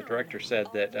Kaplan, the director, said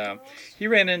that he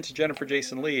ran into Jennifer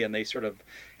Jason Leigh and they sort of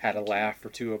had a laugh or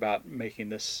two about making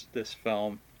this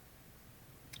film.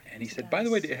 And he said, by the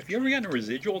way, have you ever gotten a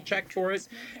residual check for it?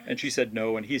 And she said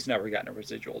no, and he's never gotten a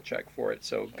residual check for it.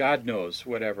 So God knows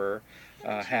whatever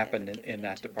happened in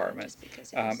that department.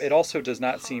 It also does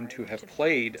not seem to have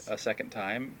played a second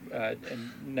time,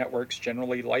 and networks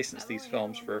generally license these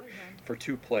films for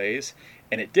 2 plays,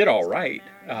 and it did all right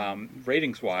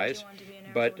ratings-wise,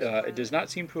 but it does not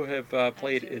seem to have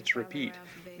played its repeat.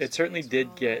 It certainly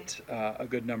did get a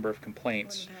good number of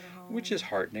complaints, which is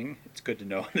heartening. It's good to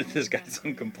know that this got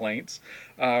some complaints,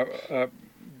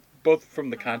 both from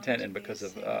the content and because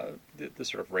of the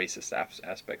sort of racist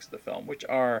aspects of the film, which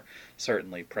are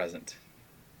certainly present.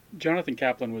 Jonathan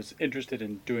Kaplan was interested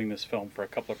in doing this film for a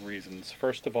couple of reasons.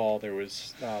 First of all, there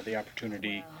was the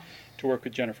opportunity to work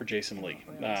with Jennifer Jason Leigh.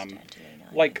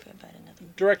 Like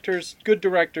directors, good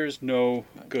directors know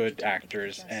good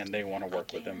actors, and they want to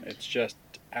work with them. It's just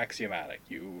axiomatic.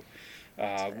 You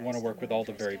want to work with all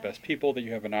the very best people that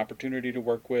you have an opportunity to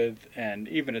work with, and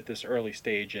even at this early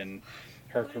stage in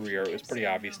her career, it was pretty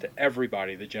obvious to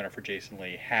everybody that Jennifer Jason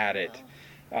Leigh had it.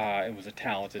 It was a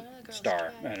talented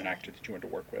star and an actor that you wanted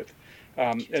to work with.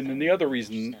 And then the other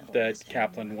reason that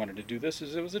Kaplan wanted to do this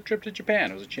is it was a trip to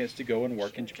Japan. It was a chance to go and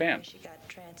work in Japan.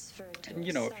 And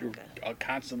if you're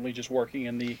constantly just working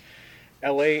in the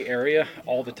LA area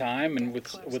all the time and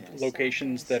with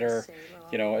locations that are,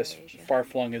 as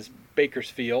far-flung as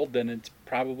Bakersfield, then it's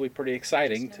probably pretty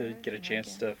exciting to get a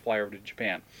chance to fly over to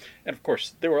Japan. And of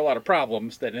course, there were a lot of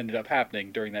problems that ended up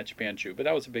happening during that Japan shoot, but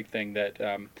that was a big thing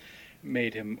that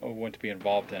made him want to be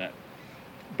involved in it.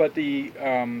 But the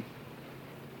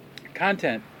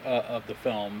content of the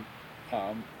film,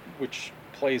 which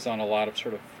plays on a lot of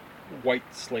sort of white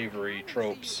slavery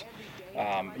tropes,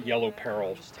 yellow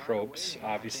peril tropes,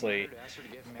 obviously,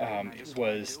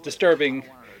 was disturbing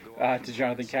to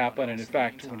Jonathan Kaplan. And in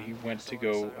fact, when he went to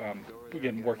go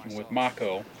begin working with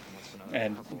Mako,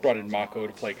 and brought in Mako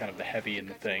to play kind of the heavy in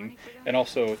the thing, and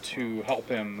also to help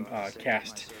him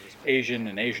cast Asian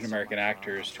and Asian American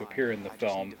actors to appear in the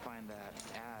film,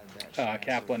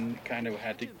 Kaplan kind of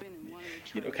had to,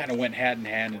 kind of went hand in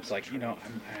hand. It's like,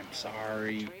 I'm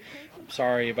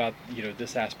sorry about,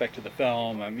 this aspect of the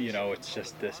film. It's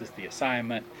just, this is the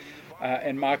assignment.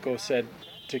 And Mako said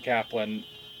to Kaplan,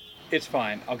 it's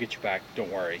fine, I'll get you back,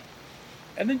 don't worry.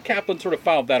 And then Kaplan sort of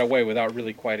filed that away without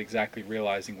really quite exactly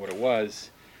realizing what it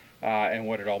was and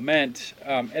what it all meant.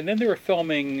 And then they were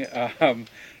filming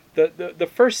the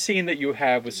first scene that you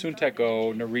have with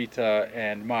Sunteko, Narita,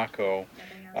 and Mako,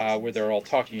 where they're all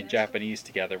talking in Japanese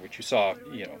together, which you saw,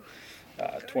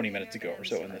 20 minutes ago or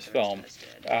so in this film,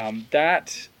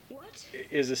 that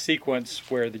is a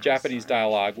sequence where the Japanese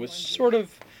dialogue was sort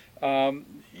of,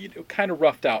 kind of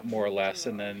roughed out more or less,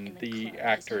 and then the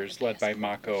actors, led by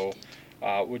Mako,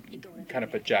 would kind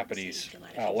of put Japanese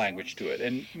language to it.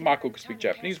 And Mako could speak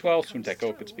Japanese well,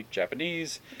 Sunteko could speak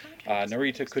Japanese,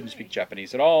 Narita couldn't speak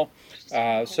Japanese at all,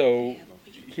 so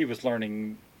he was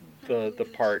learning the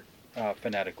part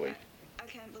phonetically.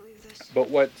 But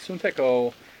what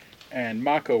Sunteko and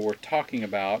Mako were talking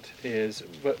about is,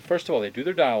 first of all, they do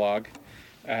their dialogue,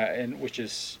 and which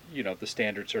is, the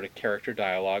standard sort of character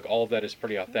dialogue. All of that is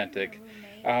pretty authentic.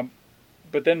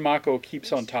 But then Mako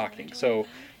keeps on talking. So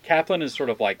Kaplan is sort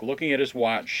of like looking at his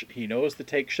watch. He knows the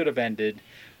take should have ended,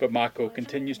 but Mako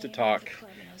continues to talk,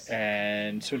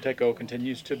 and Sunteko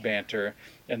continues to banter,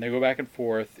 and they go back and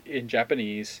forth in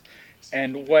Japanese.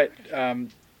 And what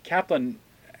Kaplan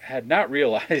had not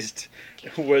realized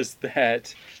was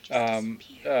that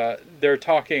they're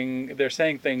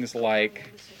saying things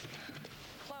like,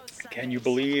 can you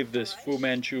believe this Fu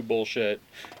Manchu bullshit?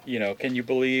 Can you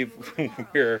believe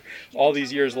we're all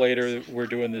these years later we're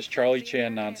doing this Charlie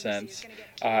Chan nonsense?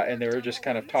 And they were just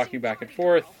kind of talking back and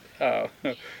forth,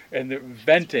 and they're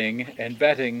venting and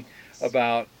vetting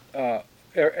about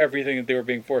everything that they were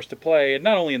being forced to play, and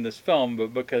not only in this film,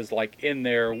 but because like in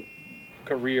their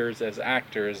careers as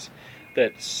actors,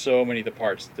 that so many of the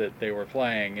parts that they were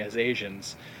playing as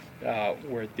Asians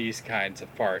were these kinds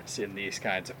of parts in these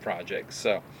kinds of projects.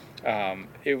 So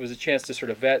it was a chance to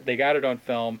sort of vet. They got it on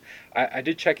film. I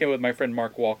did check in with my friend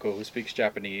Mark Walko, who speaks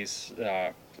Japanese,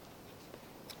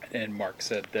 and Mark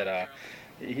said that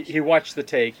he watched the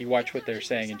take. He watched what they're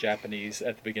saying in Japanese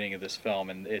at the beginning of this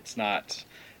film, and it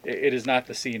is not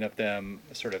the scene of them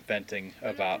sort of venting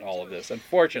about all of this.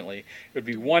 Unfortunately, it would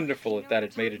be wonderful if that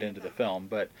had made it into the film,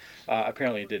 but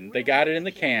apparently it didn't. They got it in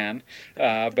the can,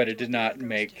 but it did not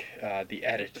make the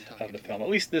edit of the film. At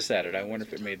least this edit. I wonder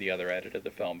if it made the other edit of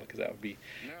the film, because that would be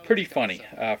pretty funny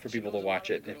for people to watch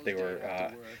it if they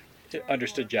were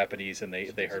understood Japanese and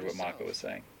they heard what Mako was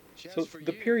saying. So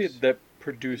the period that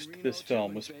produced this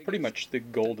film was pretty much the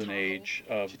golden age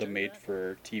of the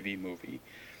made-for-TV movie.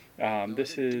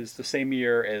 This is the same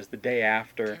year as The Day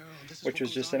After, which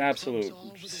was just an absolute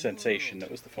sensation. That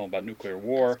was the film about nuclear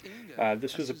war.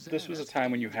 This was a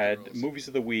time when you had movies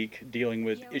of the week dealing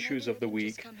with issues of the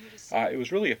week. It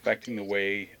was really affecting the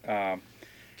way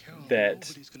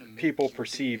that people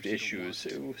perceived issues.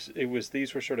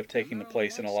 These were sort of taking the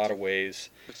place in a lot of ways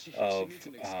of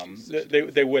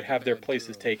they would have their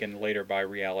places taken later by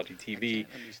reality TV,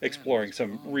 exploring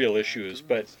some real issues.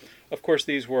 But of course,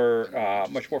 these were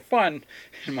much more fun,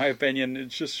 in my opinion.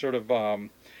 It's just sort of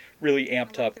really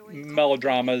amped up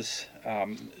melodramas,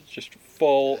 just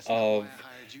full of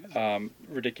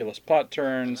ridiculous plot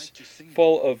turns,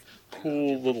 full of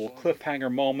cool little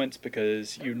cliffhanger moments,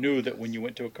 because you knew that when you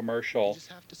went to a commercial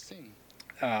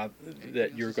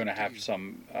that you're going to have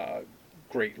some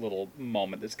great little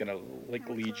moment that's going to like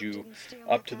lead you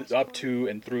up to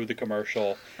and through the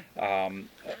commercial,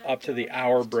 up to the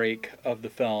hour break of the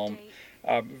film.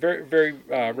 Very, very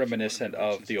reminiscent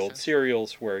of the old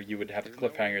serials where you would have a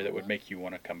cliffhanger that would make you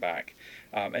want to come back.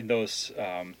 And those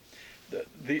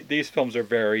these films are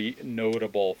very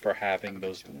notable for having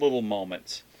those little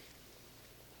moments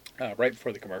right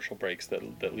before the commercial breaks that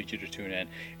lead you to tune in.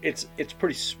 It's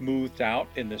pretty smoothed out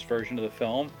in this version of the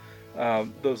film,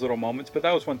 those little moments. But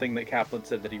that was one thing that Kaplan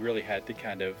said that he really had to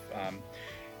kind of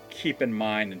keep in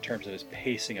mind in terms of his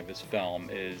pacing of his film,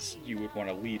 is you would want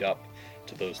to lead up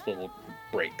to those little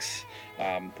breaks,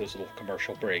 those little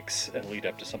commercial breaks, and lead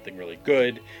up to something really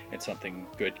good and something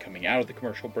good coming out of the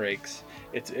commercial breaks.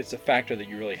 It's a factor that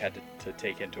you really had to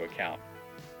take into account.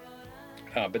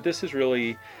 But this is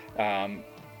really,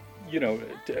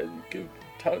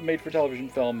 made-for-television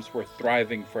films were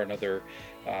thriving for another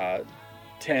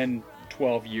 10,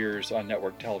 12 years on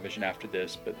network television after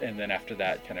this, and then after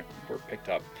that kind of were picked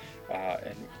up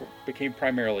and became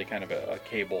primarily kind of a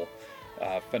cable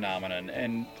phenomenon.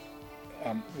 And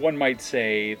one might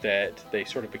say that they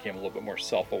sort of became a little bit more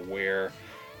self-aware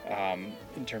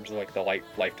in terms of like the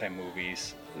Lifetime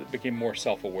movies. They became more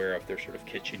self-aware of their sort of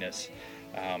kitschiness.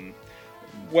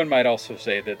 One might also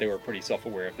say that they were pretty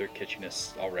self-aware of their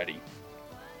kitschiness already.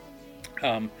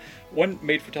 One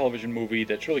made-for-television movie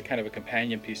that's really kind of a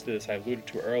companion piece to this, I alluded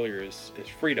to earlier, is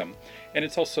Freedom. And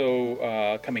it's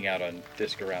also coming out on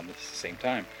disc around the same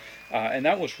time. And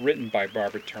that was written by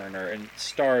Barbara Turner and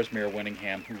stars Mare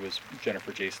Winningham, who was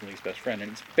Jennifer Jason Leigh's best friend,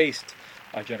 and it's based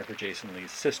on Jennifer Jason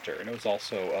Leigh's sister. And it was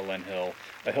also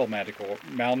a Hill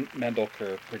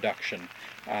Mandelker production.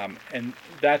 And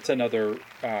that's another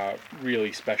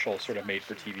really special sort of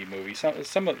made-for-TV movie.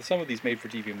 Some of these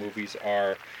made-for-TV movies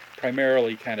are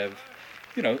primarily kind of,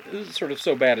 sort of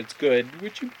so bad it's good,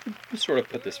 which you sort of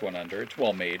put this one under. It's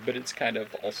well made, but it's kind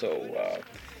of also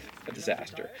a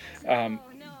disaster.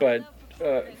 But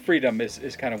Freedom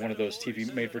is kind of one of those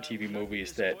made-for-TV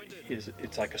movies that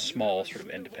it's like a small sort of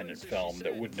independent film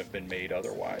that wouldn't have been made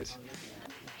otherwise.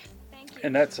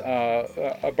 And that's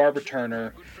Barbara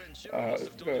Turner.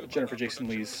 Jennifer Jason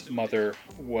Leigh's mother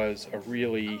was a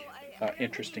really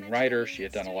interesting writer. She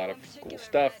had done a lot of cool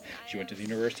stuff. She went to the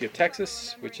University of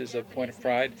Texas, which is a point of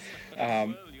pride,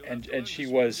 and she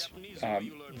was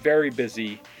very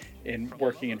busy in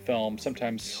working in film,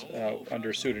 sometimes under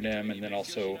a pseudonym, and then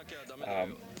also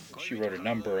she wrote a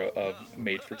number of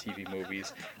made-for-TV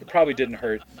movies. It probably didn't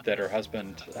hurt that her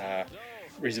husband,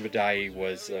 Reza Badawi,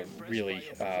 was a really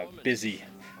busy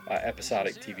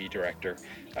episodic TV director,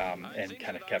 and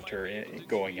kind of kept her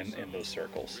going in those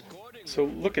circles. So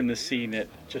look in this scene at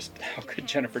just how good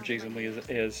Jennifer Jason Leigh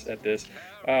is at this.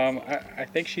 I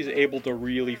think she's able to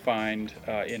really find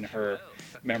in her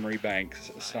memory banks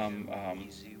some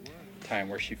time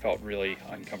where she felt really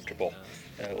uncomfortable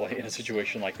in a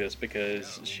situation like this,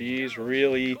 because she's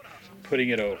really putting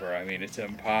it over. I mean, it's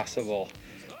impossible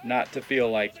not to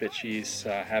feel like that she's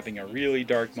having a really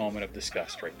dark moment of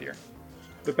disgust right there.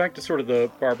 But back to sort of the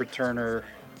Barbara Turner,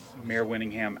 Mare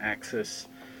Winningham axis.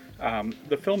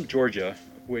 The film Georgia,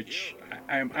 which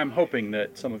I'm hoping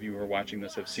that some of you who are watching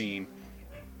this have seen,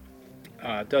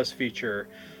 does feature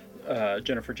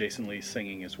Jennifer Jason Leigh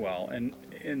singing as well. And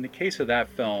in the case of that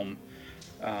film,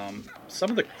 some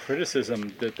of the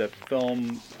criticism that the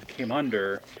film came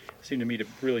under seemed to me to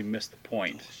really miss the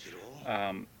point,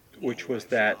 which was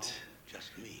that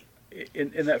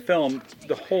in that film,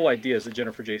 the whole idea is that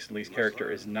Jennifer Jason Leigh's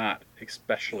character is not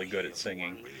especially good at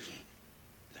singing.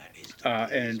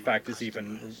 And in fact, it's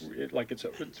even it's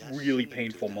a really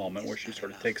painful moment where she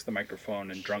sort of takes the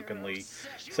microphone and drunkenly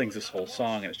sings this whole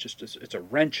song, and it's a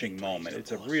wrenching moment.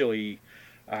 It's a really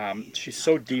she's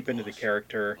so deep into the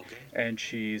character, and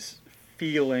she's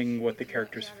feeling what the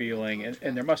character's feeling,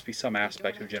 and there must be some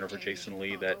aspect of Jennifer Jason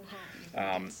Leigh that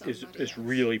is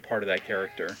really part of that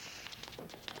character.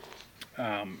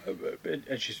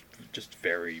 And she's just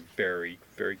very, very,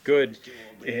 very good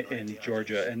in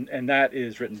Georgia, and that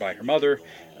is written by her mother,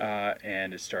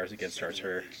 and it stars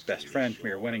her best friend,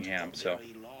 Mare Winningham. So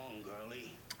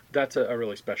that's a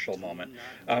really special moment.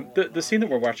 The scene that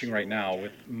we're watching right now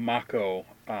with Mako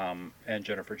and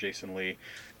Jennifer Jason Leigh.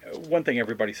 One thing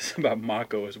everybody says about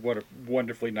Mako is what a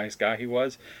wonderfully nice guy he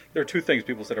was. There are two things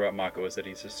people said about Mako: is that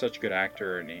he's such a good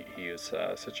actor, and he is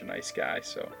such a nice guy.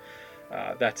 So.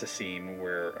 That's a scene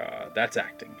where that's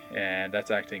acting, and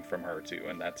that's acting from her too,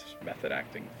 and that's method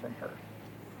acting from her.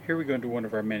 Here we go into one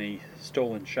of our many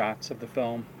stolen shots of the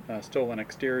film, stolen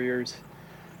exteriors.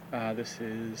 This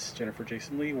is Jennifer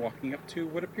Jason Leigh walking up to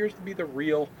what appears to be the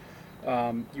real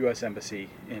U.S. Embassy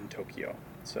in Tokyo.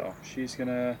 So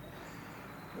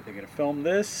they're gonna film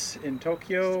this in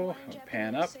Tokyo,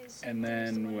 pan up, and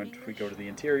then when we go to the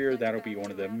interior, that'll be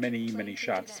one of the many, many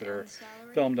shots that are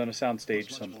filmed on a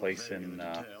soundstage someplace in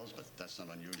the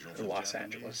Los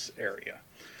Angeles area.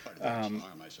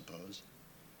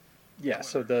 Yeah,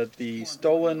 so the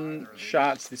stolen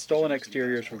shots, the stolen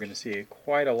exteriors, we're going to see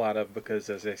quite a lot of, because,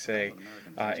 as I say,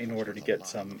 in order to get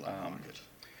some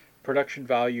production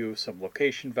value, some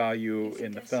location value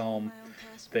in the film,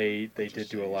 they did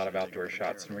do a lot of outdoor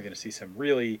shots, and we're going to see some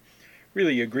really,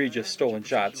 really egregious stolen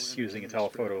shots using a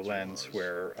telephoto lens,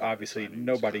 where obviously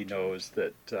nobody knows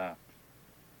that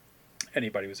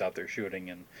anybody was out there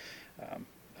shooting, and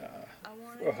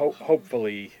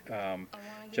hopefully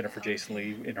Jennifer Jason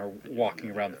Leigh, in her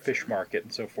walking around the fish market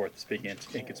and so forth, is being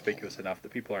inconspicuous enough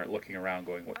that people aren't looking around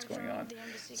going, what's going on?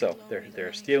 So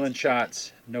they're stealing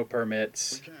shots, no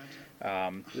permits.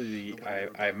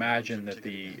 I imagine that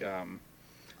they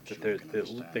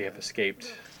have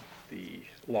escaped the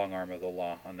long arm of the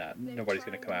law on that. Nobody's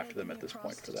going to come after them at this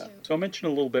point for that. So I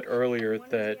mentioned a little bit earlier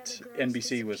that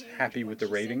NBC was happy with the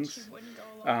ratings.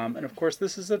 And of course,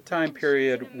 this is a time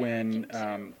period when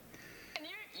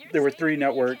there were 3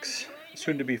 networks,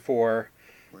 soon to be 4,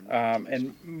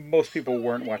 and most people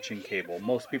weren't watching cable.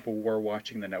 Most people were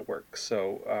watching the networks.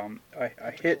 So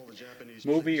a hit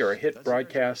movie or a hit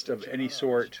broadcast of any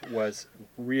sort was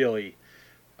really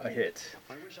a hit.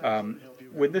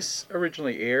 When this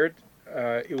originally aired,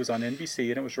 it was on NBC,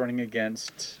 and it was running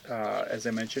against, as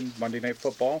I mentioned, Monday Night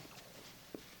Football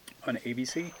on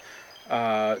ABC,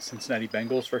 Cincinnati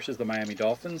Bengals versus the Miami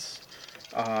Dolphins,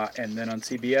 and then on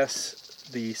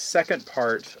CBS, the second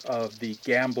part of the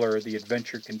Gambler, The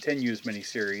Adventure Continues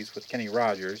miniseries with Kenny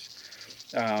Rogers,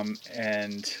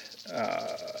 and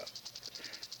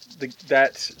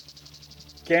that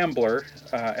Gambler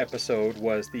episode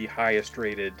was the highest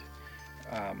rated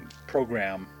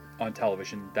program on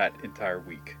television that entire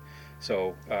week.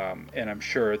 So, and I'm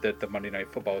sure that the Monday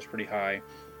Night Football was pretty high.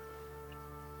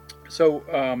 So,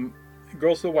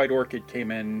 Girls of the White Orchid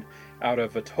came in out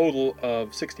of a total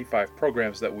of 65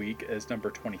 programs that week as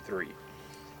number 23.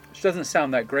 Which doesn't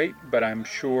sound that great, but I'm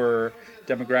sure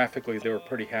demographically they were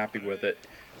pretty happy with it.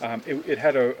 It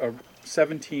had a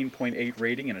 17.8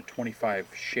 rating and a 25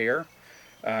 share,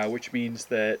 which means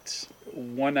that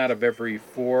 1 out of every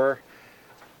 4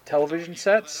 television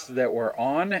sets that were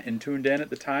on and tuned in at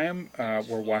the time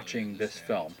were watching this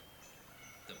film.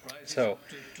 So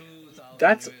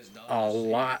that's a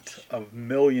lot of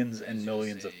millions and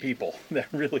millions of people. That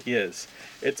really is.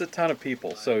 It's a ton of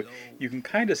people. So you can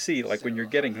kind of see, like, when you're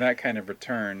getting that kind of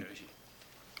return,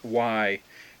 why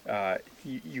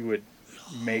you would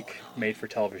make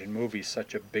made-for-television movies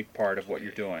such a big part of what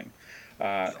you're doing.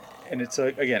 And it's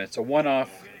it's a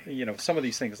one-off. You know, some of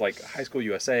these things like High School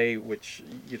USA, which,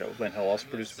 you know, Lynn Hill also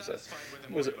produced,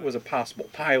 was a possible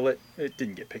pilot. It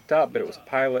didn't get picked up, but it was a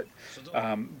pilot.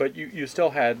 But you still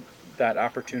had that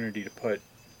opportunity to put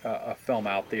a film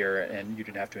out there, and you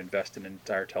didn't have to invest in an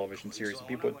entire television series. And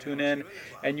people would tune in,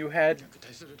 and you had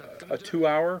a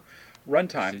 2-hour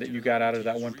runtime that you got out of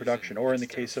that one production. Or in the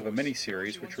case of a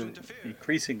miniseries, which were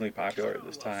increasingly popular at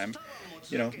this time,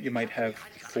 you know, you might have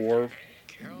 3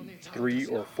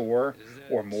 or 4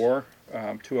 or more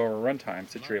 2-hour runtimes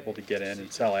that you're able to get in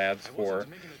and sell ads for,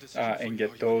 and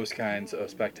get those kinds of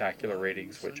spectacular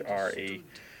ratings, which are a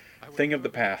thing of the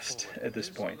past at this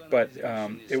point. But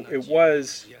it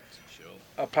was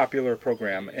a popular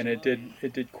program, and it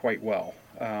did quite well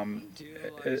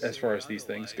as far as these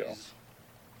things go.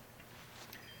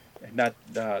 And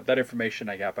that information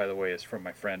I got, by the way, is from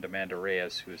my friend Amanda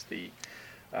Reyes, who's the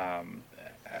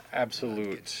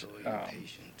absolute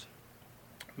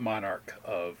monarch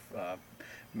of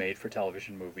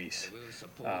made-for-television movies,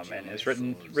 and has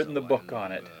written the book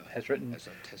on it. Has written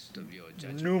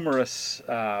numerous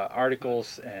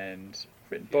articles and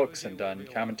written books and done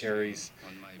commentaries,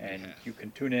 and you can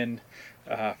tune in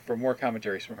for more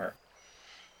commentaries from her.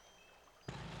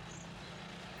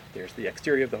 There's the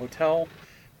exterior of the hotel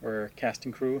where cast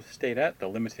and crew stayed at, the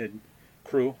limited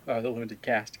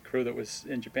cast and crew that was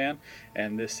in Japan,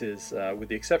 and this is, with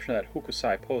the exception of that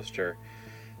Hokusai poster,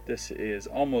 this is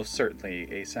almost certainly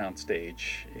a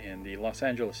soundstage in the Los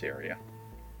Angeles area.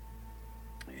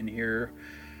 In here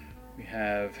we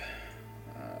have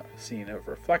a scene of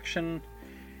reflection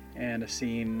and a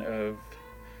scene of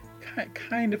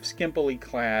kind of skimpily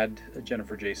clad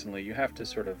Jennifer Jason Leigh. You have to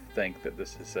sort of think that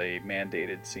this is a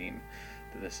mandated scene.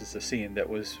 That this is a scene that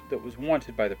was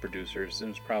wanted by the producers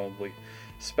and was probably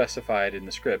specified in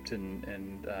the script,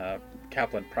 and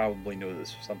Kaplan probably knew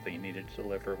this was something he needed to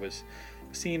deliver. Was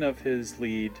a scene of his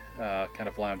lead kind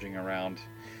of lounging around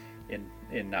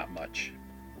in not much.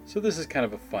 So this is kind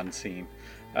of a fun scene.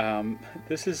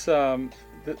 This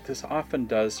often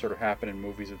does sort of happen in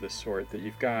movies of this sort, that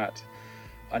you've got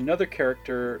another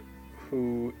character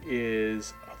who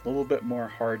is a little bit more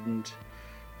hardened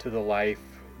to the life,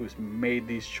 who's made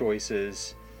these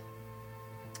choices.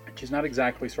 She's not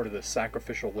exactly sort of the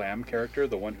sacrificial lamb character,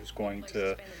 the one who's going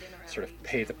to sort of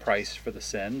pay the price for the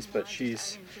sins, but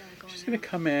she's going to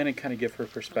come in and kind of give her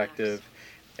perspective.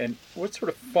 And what's sort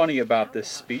of funny about this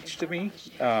speech to me,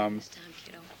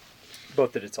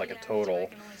 both that it's like a total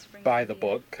by the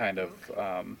book kind of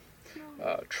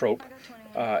trope,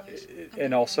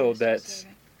 and also that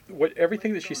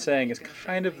everything that she's saying is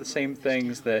kind of the same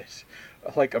things that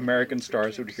like American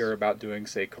stars would hear about doing,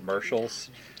 say,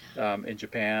 commercials in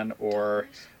Japan, or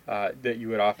that you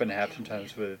would often have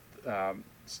sometimes with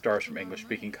stars from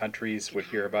English-speaking countries would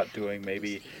hear about doing,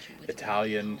 maybe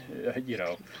Italian,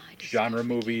 genre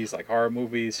movies like horror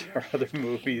movies or other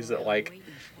movies that, like,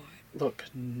 look,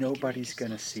 nobody's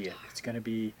going to see it. It's going to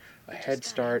be a head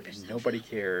start and nobody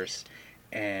cares,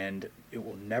 and it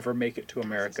will never make it to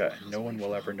America, and no one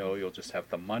will ever know. You'll just have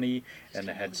the money and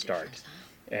the head start.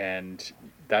 And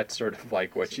that's sort of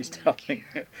like what she's telling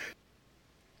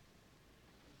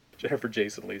Jennifer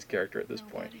Jason Leigh's character at this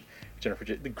point.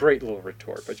 The great little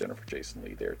retort by Jennifer Jason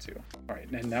Leigh there too. All right,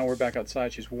 and now we're back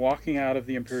outside. She's walking out of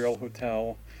the Imperial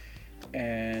Hotel,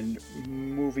 And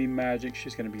movie magic,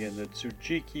 she's going to be in the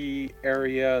Tsujiki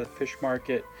area, the fish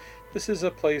market. This is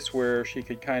a place where she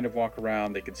could kind of walk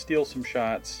around. They could steal some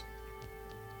shots.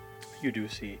 You do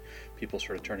see people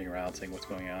sort of turning around saying what's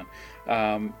going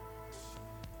on.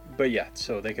 But yeah,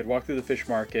 so they could walk through the fish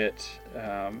market,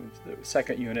 the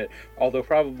second unit, although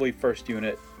probably first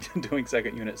unit doing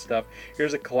second unit stuff.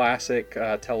 Here's a classic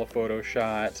telephoto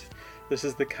shot. This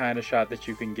is the kind of shot that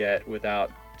you can get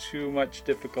without too much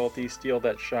difficulty. Steal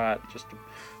that shot, just to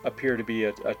appear to be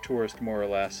a tourist more or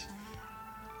less.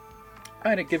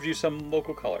 And it gives you some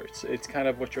local color. It's kind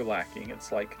of what you're lacking.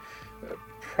 It's like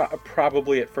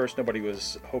probably at first nobody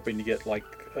was hoping to get like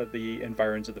the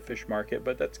environs of the fish market,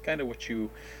 but that's kind of what you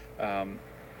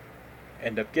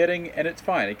end up getting, and it's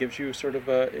fine. It gives you sort of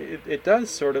it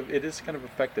is kind of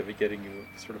effective at getting you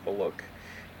sort of a look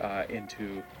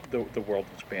into the world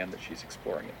of Japan that she's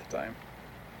exploring at the time.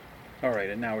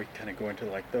 Alright, and now we kind of go into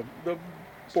like the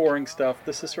boring stuff.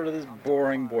 This is sort of this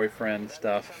boring boyfriend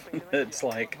stuff. It's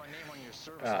like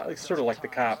it's sort of like the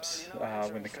cops,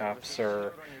 when the cops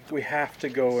are... We have to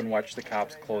go and watch the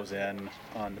cops close in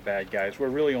on the bad guys. We're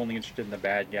really only interested in the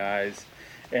bad guys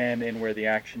and in where the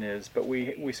action is, but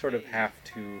we sort of have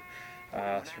to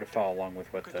sort of follow along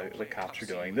with what the cops are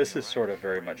doing. This is sort of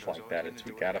very much like that.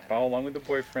 We gotta follow along with the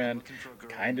boyfriend.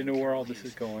 Kind of know where all this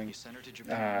is going.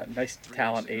 Nice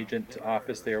talent agent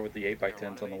office there with the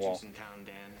 8x10s on the wall.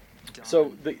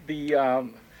 So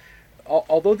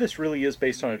although this really is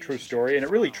based on a true story, and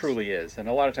it really truly is, and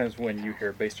a lot of times when you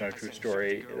hear based on a true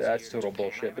story, that's total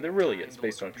bullshit, but it really is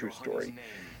based on a true story.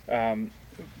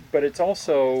 But it's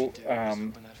also,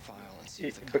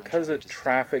 because it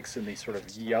traffics in these sort of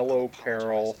yellow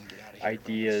peril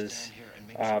ideas,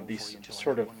 these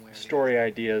sort of story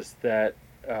ideas that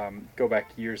go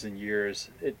back years and years,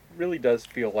 it really does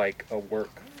feel like a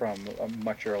work from a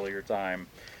much earlier time,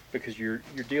 because you're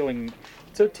dealing...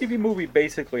 It's a TV movie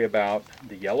basically about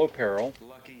the yellow peril,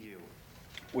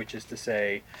 which is to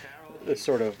say the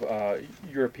sort of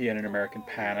European and American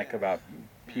panic about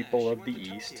people of the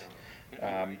East,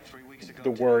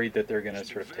 the worry that they're going to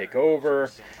sort of take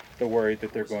over, the worry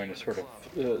that they're going to sort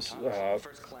of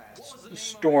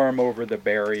storm over the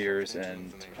barriers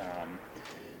and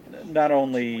not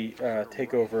only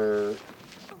take over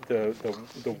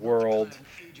the world,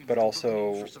 but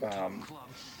also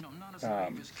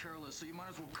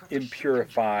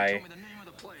impurify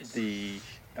the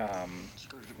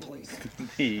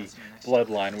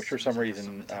bloodline, which for some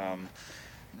reason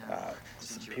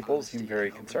people seem very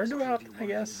concerned about, I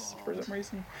guess, for some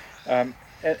reason. And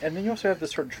then you also have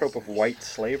this sort of trope of white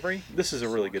slavery. This is a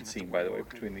really good scene, by the way,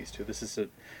 between these two. This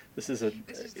is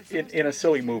in a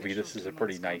silly movie, this is a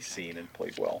pretty nice scene and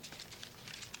played well.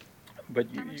 But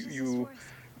you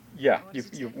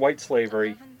white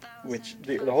slavery, which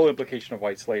the whole implication of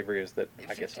white slavery is that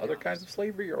I guess other kinds of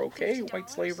slavery are okay. White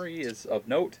slavery is of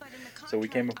note, so we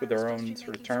came up with our own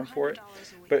sort of term for it.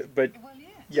 But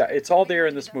yeah, it's all there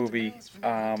in this movie.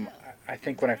 I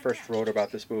think when I first wrote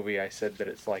about this movie, I said that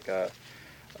it's like a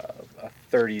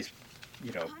 30s,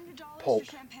 pulp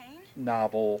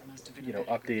novel,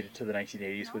 updated to the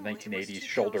 1980s with 1980s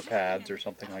shoulder pads or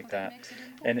something like that,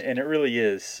 and it really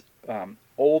is.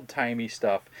 Old-timey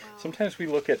stuff. Sometimes we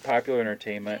look at popular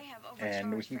entertainment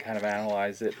and we can kind of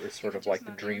analyze it as sort of like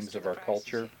the dreams of our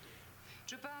culture.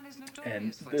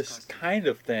 And this kind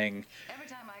of thing,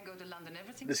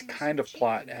 this kind of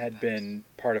plot had been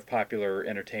part of popular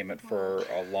entertainment for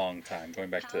a long time, going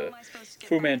back to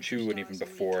Fu Manchu and even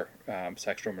before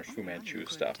Sex, Romance, Fu Manchu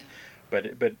stuff. But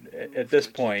at this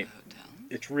point,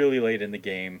 it's really late in the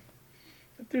game.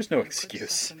 There's no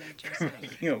excuse for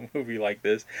making a movie like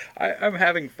this. I'm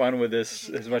having fun with this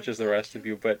as much as the rest of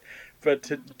you, but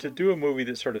to do a movie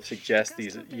that sort of suggests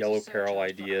these yellow peril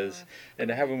ideas, and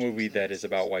to have a movie that is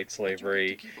about white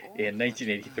slavery in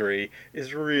 1983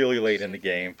 is really late in the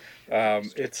game.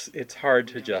 It's hard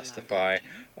to justify,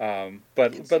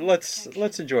 but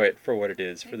let's enjoy it for what it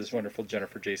is, for this wonderful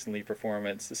Jennifer Jason Leigh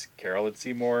performance, this Carolyn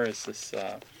Seymour as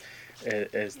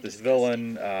this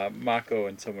villain, Mako,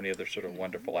 and so many other sort of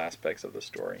wonderful aspects of the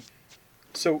story.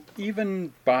 So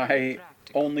even by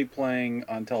only playing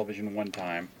on television one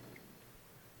time,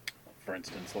 for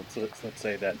instance, let's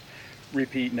say that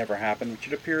repeat never happened, which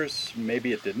it appears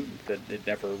maybe it didn't, that it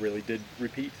never really did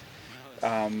repeat.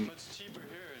 And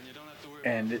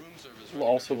it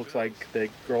also looks like the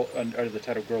girl under the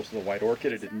title Girls of the White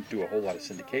Orchid, it didn't do a whole lot of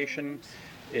syndication.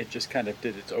 It just kind of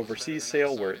did its overseas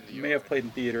sale, where it may have played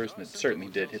in theaters, and it certainly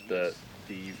did hit the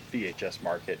VHS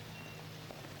market.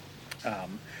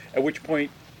 At which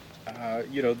point,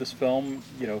 this film,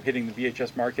 hitting the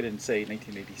VHS market in, say,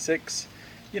 1986,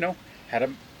 had a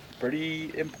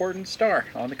pretty important star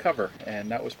on the cover, and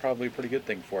that was probably a pretty good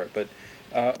thing for it. But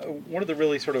one of the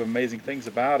really sort of amazing things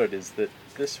about it is that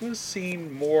this was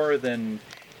seen more than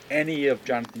any of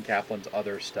Jonathan Kaplan's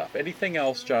other stuff. Anything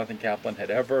else Jonathan Kaplan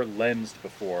had ever lensed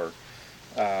before,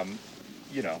 it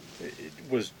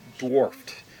was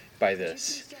dwarfed by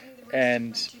this.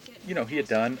 And, he had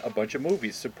done a bunch of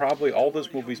movies. So probably all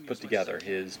those movies put together.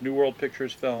 His New World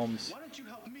Pictures films,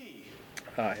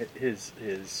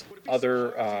 his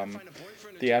other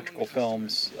theatrical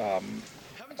films,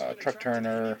 Truck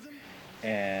Turner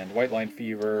and White Line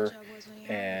Fever,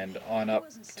 and on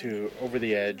up to Over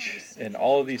the Edge, and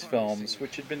all of these films,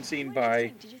 which had been seen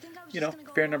by, a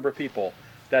fair number of people.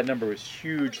 That number was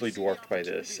hugely dwarfed by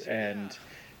this, and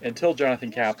until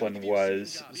Jonathan Kaplan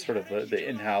was sort of the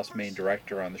in-house main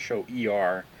director on the show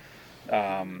ER,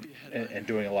 and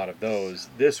doing a lot of those,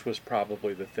 this was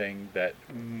probably the thing that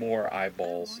more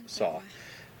eyeballs saw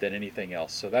than anything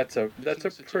else. So that's a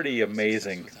pretty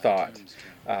amazing thought.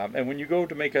 And when you go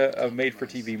to make a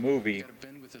made-for-TV movie,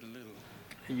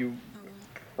 you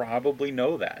probably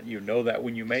know that. You know that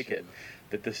when you make it,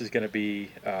 that this is going to be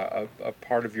a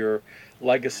part of your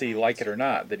legacy, like it or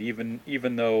not. That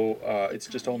even though it's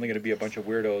just only going to be a bunch of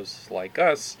weirdos like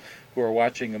us who are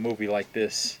watching a movie like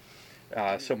this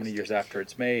so many years after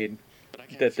it's made,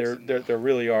 that there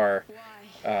really are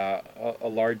a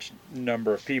large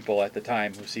number of people at the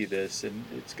time who see this, and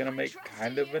it's going to make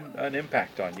kind of an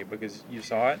impact on you because you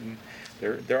saw it, and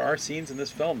there are scenes in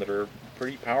this film that are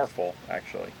pretty powerful,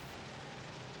 actually.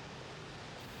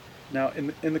 Now,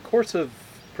 in the course of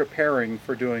preparing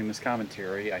for doing this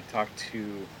commentary, I talked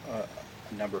to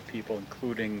a number of people,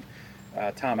 including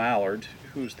Tom Allard,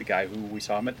 who's the guy who we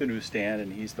saw him at the newsstand,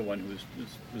 and he's the one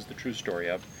who's the true story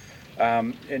of.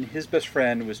 And his best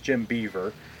friend was Jim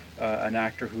Beaver, an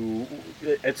actor who,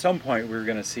 at some point, we were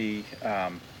going to see,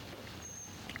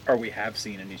 or we have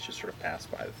seen, and he's just sort of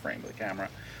passed by the frame of the camera,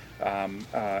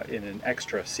 in an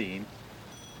extra scene.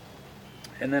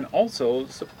 And then also,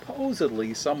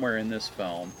 supposedly, somewhere in this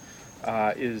film,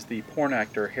 is the porn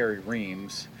actor Harry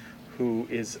Reams, who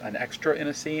is an extra in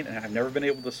a scene, and I've never been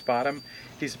able to spot him.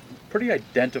 He's a pretty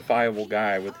identifiable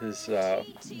guy with his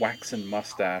waxen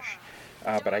mustache,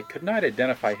 but I could not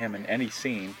identify him in any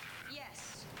scene.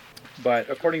 But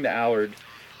according to Allard,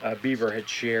 Beaver had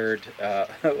shared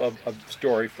a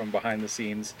story from behind the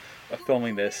scenes of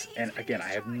filming this, and again, I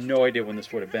have no idea when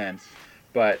this would have been,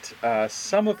 but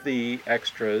some of the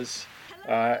extras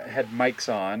had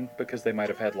mics on because they might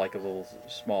have had like a little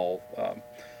small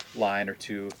line or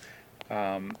two.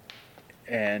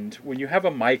 And when you have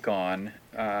a mic on,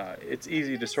 it's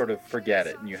easy to sort of forget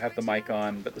it. And you have the mic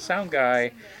on, but the sound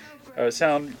guy,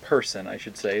 sound person, I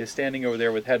should say, is standing over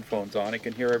there with headphones on. It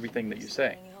can hear everything that you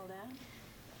say.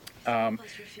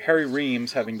 Harry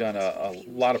Reams, having done a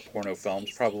lot of porno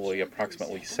films, probably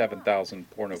approximately 7,000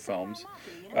 porno films,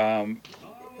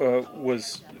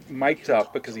 was mic'd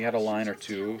up because he had a line or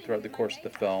two throughout the course of the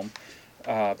film,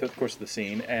 throughout the course of the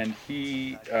scene, and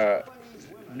he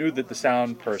knew that the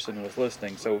sound person was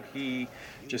listening, so he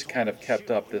just kind of kept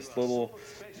up this little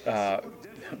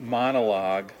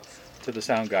monologue to the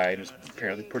sound guy. And he was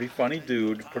apparently a pretty funny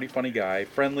dude, pretty funny guy,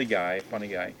 friendly guy, funny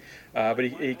guy. But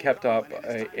he kept up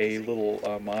a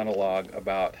little monologue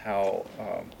about how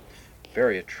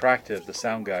very attractive the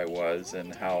sound guy was,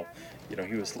 and how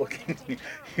he was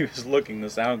looking the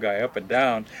sound guy up and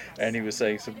down, and he was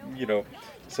saying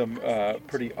some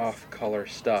pretty off-color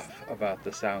stuff about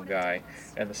the sound guy,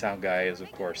 and the sound guy is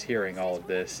of course hearing all of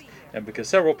this, and because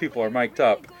several people are mic'd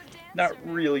up, not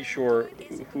really sure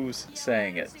who's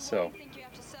saying it. So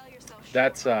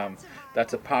that's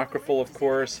apocryphal, of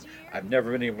course. I've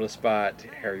never been able to spot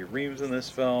Harry Reams in this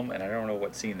film, and I don't know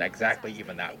what scene exactly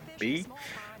even that would be.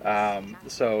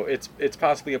 So it's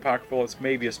possibly apocryphal. It's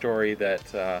maybe a story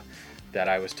that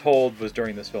I was told was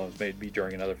during this film. It's maybe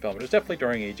during another film, but it was definitely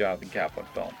during a Jonathan Kaplan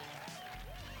film.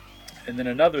 And then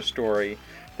another story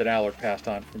that Allard passed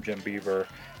on from Jim Beaver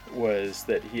was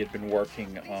that he had been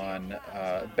working on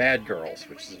Bad Girls,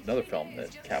 which is another film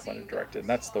that Kaplan had directed, and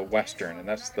that's the Western, and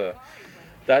that's the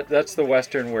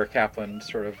Western where Kaplan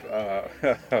sort of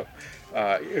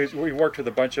we worked with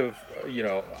a bunch of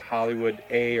Hollywood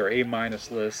A or A-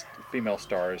 list female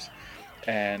stars,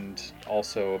 and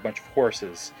also a bunch of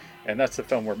horses. And that's the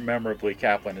film where memorably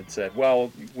Kaplan had said,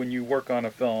 well, when you work on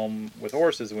a film with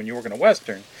horses, when you work on a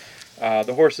Western,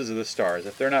 the horses are the stars.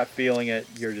 If they're not feeling it,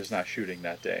 you're just not shooting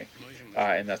that day.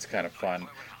 And that's kind of fun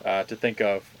to think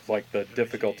of, like the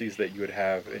difficulties that you would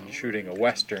have in shooting a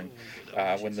Western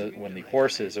when the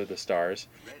horses are the stars.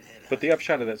 But the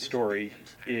upshot of that story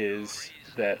is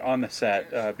that on the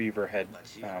set, Beaver had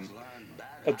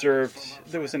observed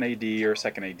there was an AD or a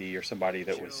second AD or somebody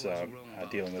that was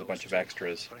dealing with a bunch of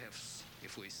extras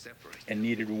and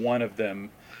needed one of them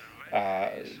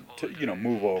to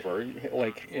move over,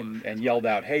 like and yelled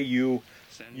out, "Hey, you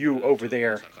over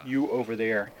there, you over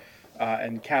there,"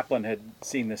 and Kaplan had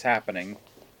seen this happening,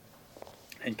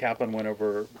 and Kaplan went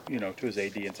over to his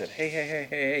AD and said,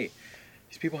 "Hey,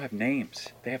 these people have names.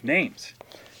 They have names,"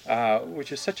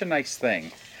 which is such a nice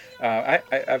thing.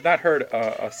 I've not heard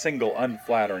a single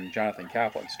unflattering Jonathan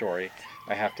Kaplan story,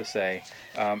 I have to say,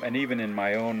 and even in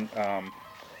my own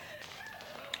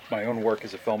work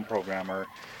as a film programmer,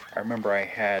 I remember I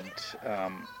had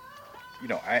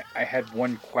I had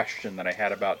one question that I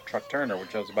had about Truck Turner,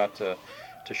 which I was about to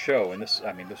show, and this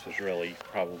was really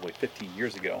probably 15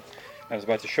 years ago. I was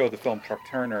about to show the film Truck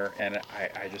Turner, and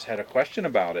I just had a question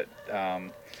about it,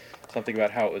 something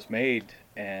about how it was made,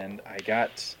 and I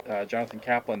got Jonathan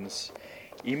Kaplan's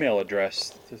email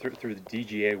address through the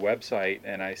DGA website,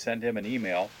 and I sent him an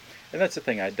email. And that's the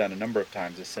thing I'd done a number of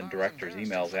times, is send directors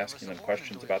emails asking them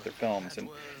questions about their films, and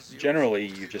generally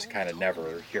you just kind of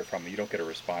never hear from them. You don't get a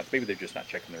response. Maybe they're just not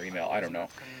checking their email. I don't know.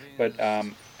 But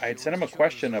I had sent him a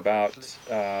question about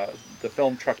the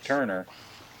film Truck Turner.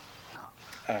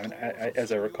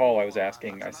 As I recall, I was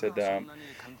asking, I said,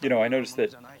 I noticed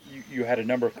that you had a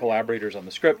number of collaborators on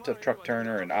the script of Truck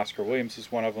Turner, and Oscar Williams is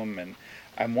one of them, and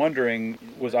I'm wondering,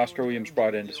 was Oscar Williams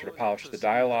brought in to sort of polish the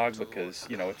dialogue, because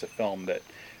it's a film that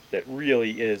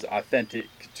really is authentic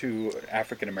to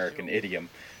African-American idiom,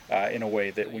 in a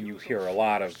way that when you hear a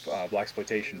lot of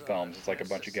blaxploitation films, it's like a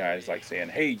bunch of guys like saying,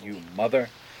 "Hey, you mother,"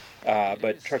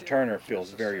 but Truck Turner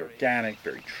feels very organic,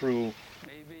 very true.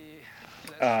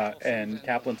 And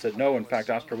Kaplan said no. In fact,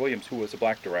 Oscar Williams, who was a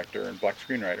black director and black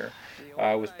screenwriter,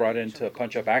 was brought in to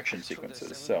punch up action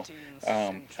sequences. So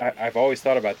I've always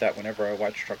thought about that whenever I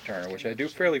watch Truck Turner, which I do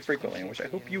fairly frequently, and which I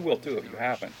hope you will too if you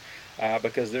haven't,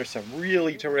 because there's some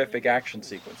really terrific action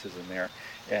sequences in there.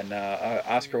 And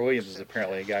Oscar Williams is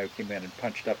apparently a guy who came in and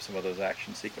punched up some of those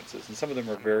action sequences. And some of them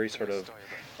are very sort of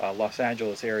Los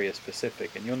Angeles area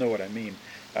specific, and you'll know what I mean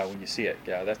when you see it.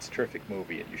 Yeah, that's a terrific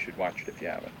movie, and you should watch it if you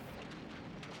haven't.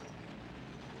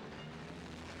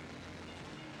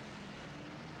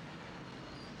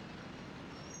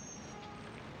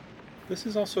 This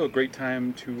is also a great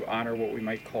time to honor what we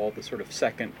might call the sort of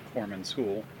second Corman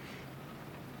School.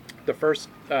 The first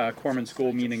Corman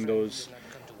School, meaning those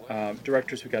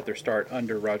directors who got their start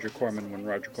under Roger Corman when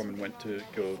Roger Corman went to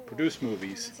go produce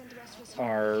movies,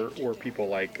 were people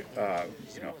like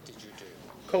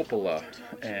Coppola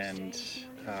and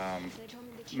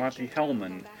Monty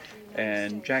Hellman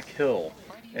and Jack Hill.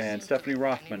 And Stephanie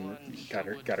Rothman got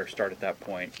her start at that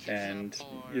point, and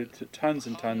tons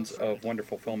and tons of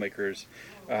wonderful filmmakers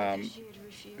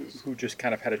who just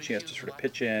kind of had a chance to sort of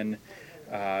pitch in,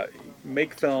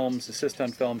 make films, assist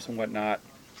on films and whatnot.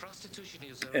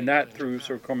 And that, through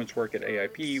sort of Corman's work at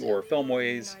AIP or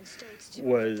Filmways,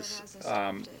 was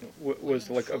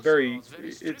like a very,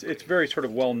 it's very sort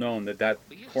of well known that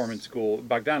Corman School,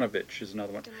 Bogdanovich is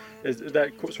another one, is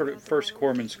that sort of first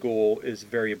Corman School is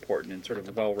very important and sort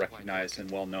of well recognized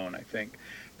and well known, I think.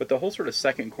 But the whole sort of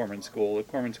second Corman School, the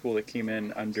Corman School that came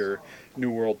in under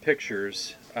New World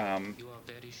Pictures,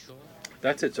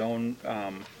 that's its own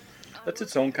kind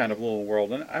of little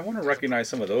world, and I want to recognize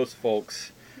some of those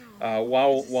folks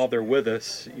while they're with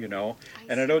us,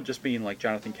 and I don't just mean like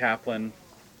Jonathan Kaplan,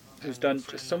 who's done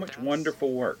just so much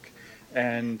wonderful work,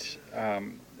 and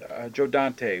Joe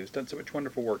Dante, who's done so much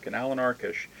wonderful work, and Alan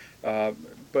Arkush,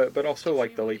 but also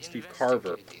like the late Steve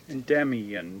Carver, and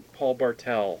Demi, and Paul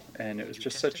Bartel, and it was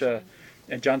just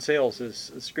and John Sayles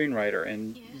is a screenwriter,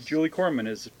 and Julie Corman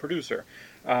is a producer.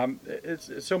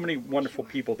 It's so many wonderful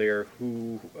people there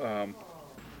who,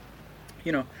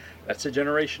 that's a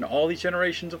generation. All these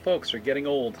generations of folks are getting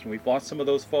old, and we've lost some of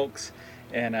those folks,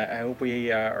 and I hope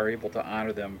we are able to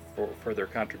honor them for their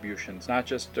contributions, not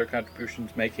just their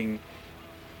contributions making,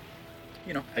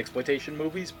 exploitation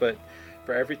movies, but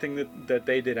for everything that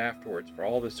they did afterwards, for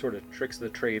all the sort of tricks of the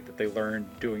trade that they learned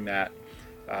doing that,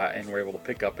 and were able to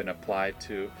pick up and apply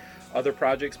to other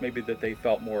projects maybe that they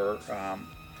felt more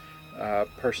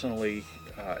personally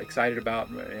excited about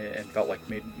and felt like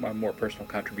made a more personal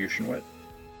contribution with.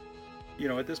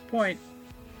 At this point,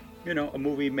 a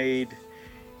movie made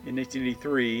in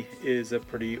 1983 is a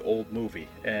pretty old movie,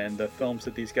 and the films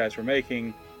that these guys were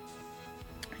making,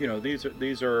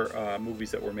 these are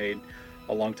movies that were made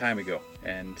a long time ago,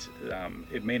 and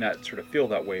it may not sort of feel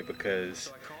that way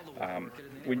because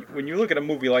When you look at a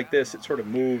movie like this, it sort of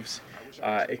moves.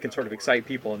 It can sort of excite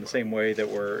people in the same way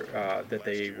that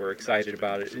they were excited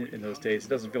about it in those days. It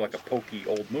doesn't feel like a pokey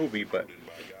old movie, but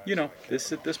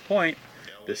this at this point,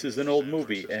 this is an old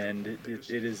movie, and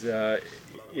it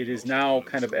is now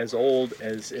kind of as old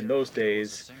as in those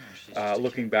days.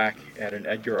 Looking back at an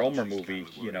Edgar Ulmer movie,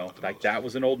 like that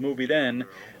was an old movie then.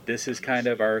 This is kind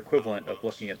of our equivalent of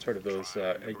looking at sort of those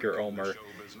Edgar Ulmer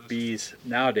B's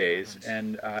nowadays,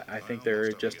 and I think there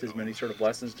are just as many sort of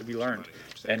lessons to be learned.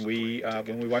 And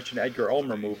when we watch an Edgar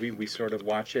Ulmer movie, we sort of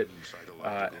watch it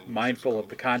mindful of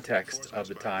the context of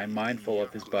the time, mindful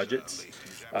of his budgets,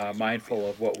 mindful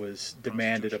of what was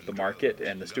demanded of the market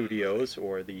and the studios,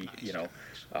 or the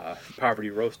Poverty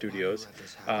Row Studios,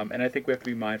 and I think we have to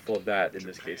be mindful of that in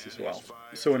this case as well.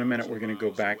 So in a minute we're going to go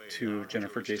back to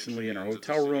Jennifer Jason Leigh in her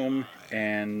hotel room,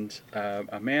 and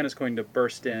a man is going to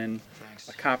burst in,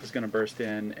 a cop is going to burst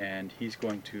in, and he's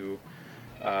going to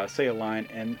say a line,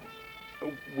 and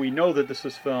we know that this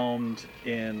was filmed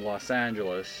in Los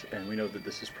Angeles, and we know that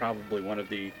this is probably one of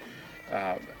the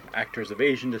actors of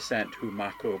Asian descent who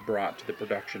Mako brought to the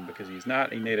production, because he's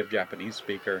not a native Japanese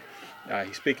speaker.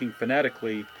 He's speaking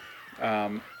phonetically,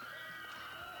 and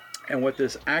what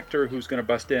this actor who's going to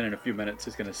bust in a few minutes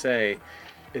is going to say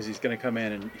is he's going to come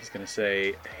in and he's going to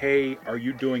say, "Hey, are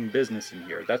you doing business in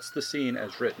here?" That's the scene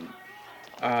as written.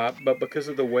 But because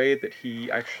of the way that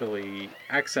he actually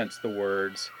accents the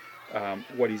words,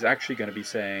 what he's actually going to be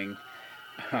saying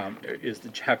is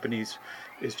Japanese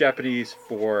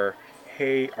for,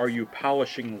 "Hey, are you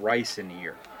polishing rice in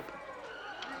here?"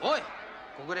 Oi,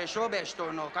 ここで商売しと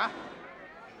るのか?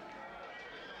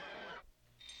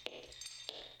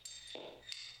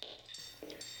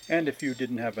 And if you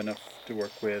didn't have enough to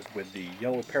work with the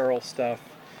Yellow Peril stuff,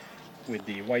 with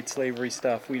the white slavery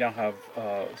stuff, we now have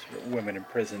sort of women in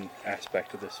prison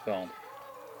aspect of this film.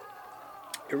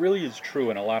 It really is true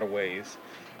in a lot of ways,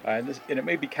 and it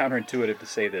may be counterintuitive to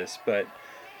say this, but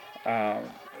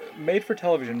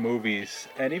made-for-television movies,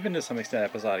 and even to some extent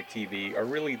episodic TV, are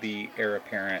really the heir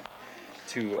apparent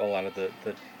to a lot of the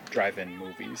drive-in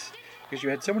movies. Because you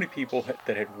had so many people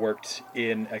that had worked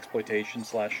in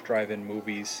exploitation/drive-in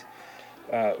movies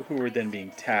who were then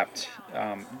being tapped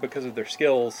because of their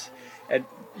skills at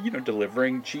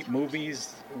delivering cheap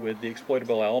movies with the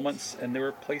exploitable elements, and they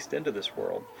were placed into this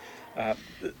world.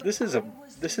 This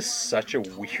is such a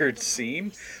weird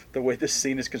scene. The way this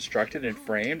scene is constructed and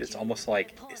framed, it's almost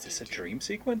like, is this a dream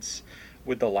sequence?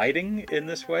 With the lighting in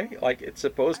this way, like it's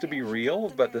supposed to be real,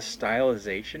 but the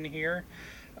stylization here,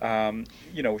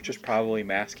 which is probably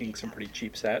masking some pretty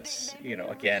cheap sets,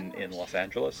 again in Los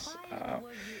Angeles,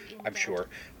 I'm sure,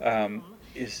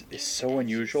 is so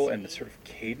unusual, and the sort of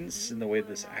cadence and the way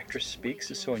this actress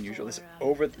speaks is so unusual.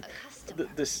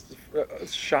 This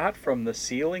shot from the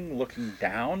ceiling looking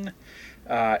down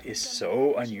is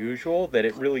so unusual that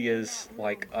it really is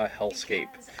like a hellscape.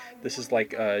 This is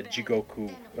like a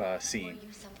Jigoku scene.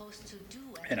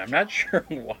 And I'm not sure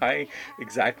why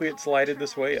exactly it's lighted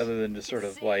this way, other than to sort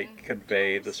of like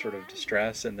convey the sort of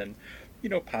distress, and then,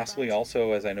 possibly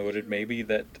also, as I noted, maybe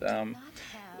that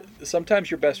sometimes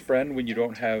your best friend when you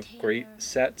don't have great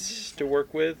sets to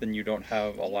work with and you don't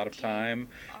have a lot of time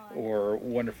or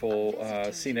wonderful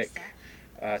scenic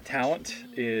talent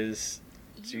is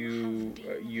to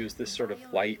use this sort of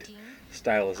light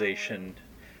stylization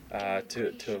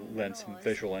to lend some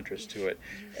visual interest to it.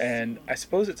 And I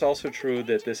suppose it's also true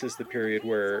that this is the period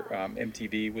where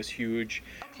MTV was huge,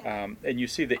 and you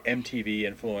see the MTV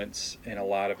influence in a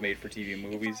lot of made-for-TV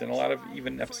movies and a lot of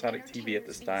even episodic TV at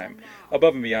this time,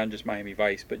 above and beyond just Miami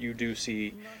Vice. But you do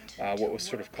see what was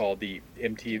sort of called the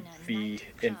MTV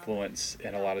influence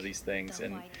in a lot of these things,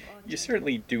 and you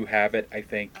certainly do have it, I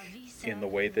think, in the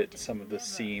way that some of the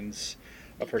scenes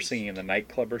of her singing in the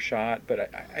nightclub are shot,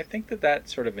 but I think that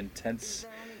sort of intense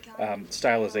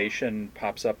stylization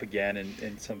pops up again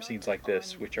in some scenes like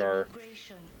this, which are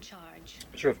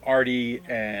sort of arty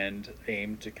and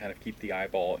aimed to kind of keep the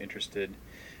eyeball interested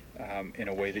in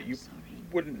a way that you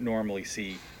wouldn't normally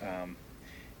see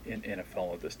in a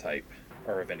film of this type,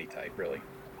 or of any type, really.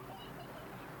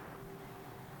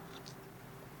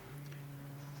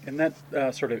 And that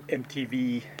sort of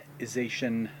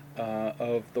MTV-ization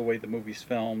of the way the movie's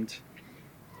filmed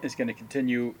is going to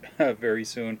continue very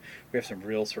soon. We have some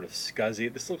real sort of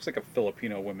scuzzy. This looks like a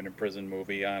Filipino women in prison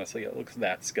movie. Honestly, it looks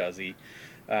that scuzzy.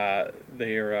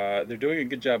 They're doing a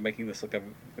good job making this look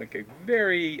like a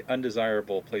very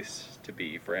undesirable place to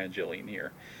be for Angeline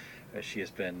here. She has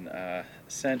been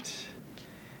sent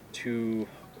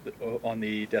on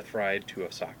the death ride to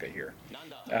Osaka here.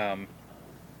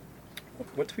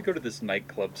 Once we go to this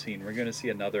nightclub scene, we're going to see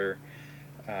another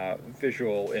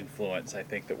visual influence I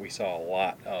think that we saw a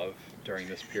lot of during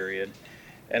this period.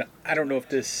 And I don't know if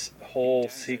this whole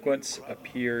sequence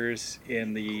appears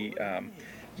in the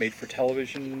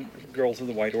made-for-television Girls of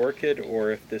the White Orchid,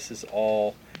 or if this is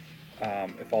all,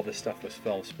 if all this stuff was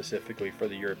filmed specifically for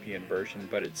the European version.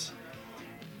 But it's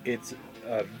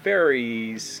a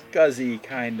very scuzzy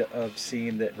kind of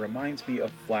scene that reminds me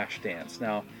of Flashdance.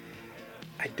 Now,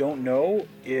 I don't know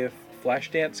if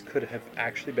Flashdance could have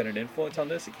actually been an influence on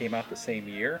this. It came out the same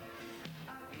year.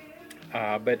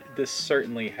 But this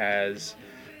certainly has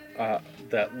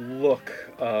that look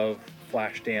of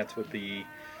Flashdance with the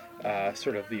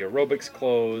sort of the aerobics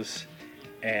clothes,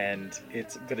 and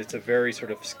it's a very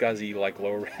sort of scuzzy, like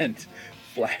low-rent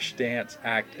Flashdance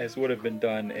act, as would have been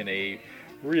done in a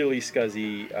really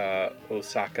scuzzy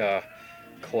Osaka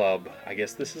club. I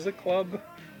guess this is a club.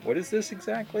 What is this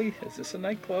exactly? Is this a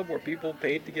nightclub where people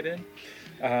paid to get in?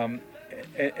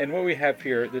 And what we have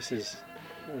here, this is,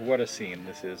 what a scene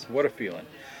this is. What a feeling.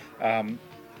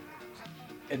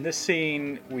 In this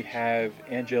scene, we have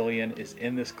Ann Jillian is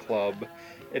in this club,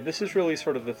 and this is really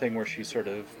sort of the thing where she's sort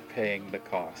of paying the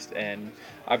cost. And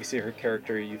obviously her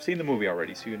character, you've seen the movie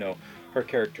already, so you know her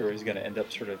character is going to end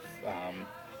up sort of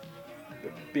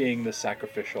being the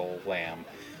sacrificial lamb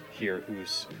here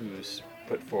who's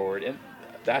put forward. And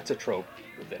that's a trope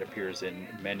that appears in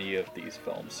many of these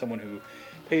films. Someone who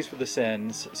pays for the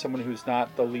sins, someone who's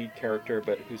not the lead character,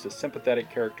 but who's a sympathetic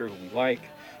character who we like,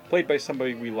 played by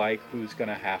somebody we like, who's going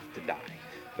to have to die.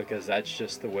 Because that's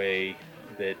just the way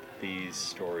that these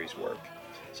stories work.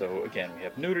 So again, we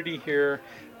have nudity here.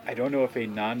 I don't know if a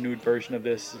non-nude version of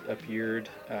this appeared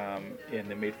in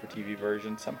the made-for-TV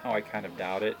version. Somehow I kind of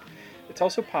doubt it. It's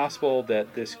also possible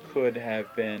that this could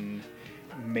have been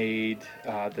made,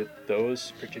 that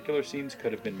those particular scenes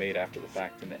could have been made after the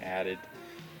fact and added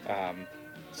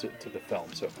to the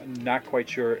film. So I'm not quite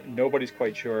sure. Nobody's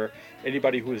quite sure.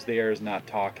 Anybody who was there is not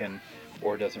talking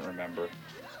or doesn't remember.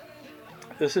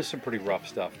 This is some pretty rough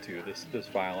stuff too. This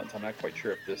violence. I'm not quite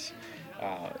sure if this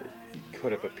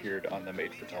could have appeared on the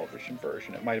made-for-television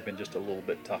version. It might have been just a little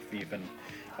bit tough, even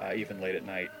late at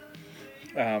night.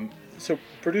 So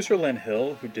producer Len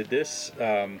Hill, who did this,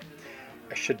 I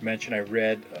should mention I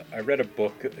read a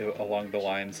book along the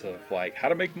lines of like how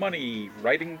to make money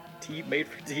writing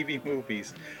made-for-TV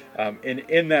movies. And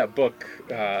in that book,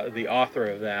 the author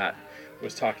of that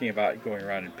was talking about going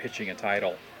around and pitching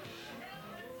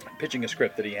a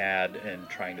script that he had and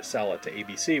trying to sell it to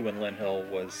ABC when Len Hill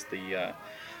was the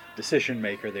decision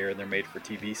maker there in their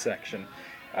made-for-TV section.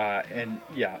 And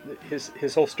yeah,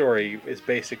 his whole story is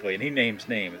basically, and he names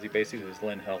names, he basically was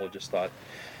Len Hill just thought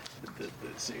it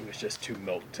was just too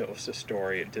milquetoast a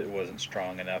story. It wasn't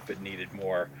strong enough. It needed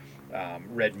more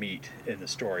red meat in the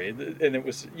story. And it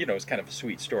was, it was kind of a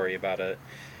sweet story about a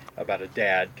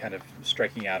dad kind of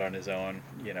striking out on his own,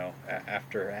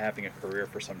 after having a career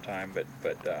for some time.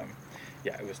 But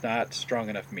yeah, it was not strong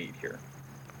enough meat here.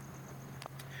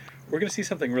 We're going to see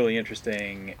something really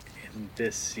interesting in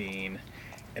this scene,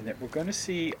 and that we're going to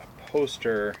see a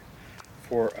poster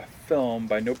for a film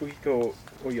by Nobuhiko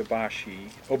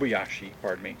Obayashi,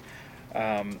 pardon me.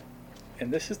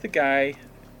 And this is the guy,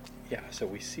 so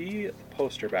we see the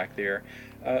poster back there.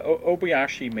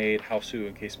 Obayashi made Hausu,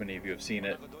 in case many of you have seen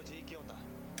it.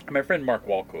 My friend Mark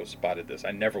Walco spotted this.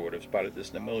 I never would have spotted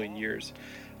this in a million years.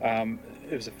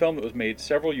 It was a film that was made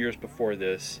several years before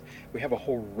this. We have a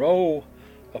whole row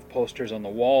of posters on the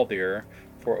wall there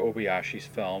for Obayashi's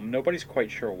film. Nobody's quite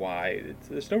sure why.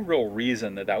 There's no real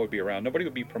reason that would be around. Nobody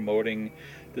would be promoting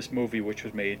this movie, which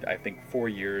was made, I think, 4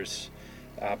 years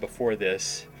before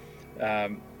this.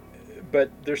 But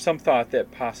there's some thought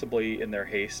that possibly in their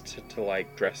haste to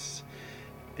like dress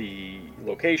the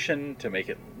location to make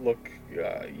it look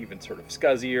even sort of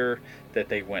scuzzier, that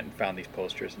they went and found these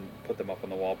posters and put them up on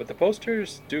the wall. But the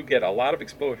posters do get a lot of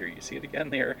exposure. You see it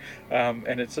again there.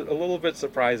 And it's a little bit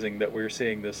surprising that we're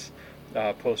seeing this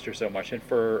poster so much. And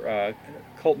for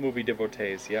cult movie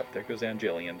devotees, yep, there goes Ann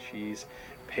Jillian. She's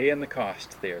paying the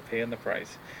cost there, paying the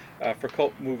price. For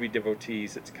cult movie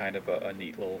devotees, it's kind of a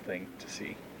neat little thing to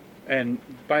see. And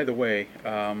by the way,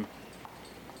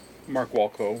 Mark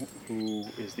Walco, who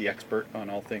is the expert on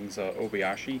all things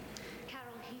Obayashi,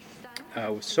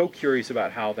 was so curious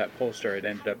about how that poster had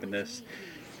ended up in this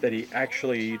that he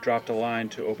actually dropped a line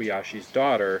to Obayashi's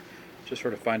daughter to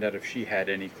sort of find out if she had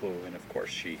any clue, and of course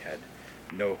she had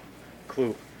no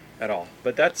clue at all.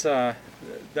 But that's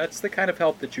the kind of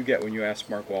help that you get when you ask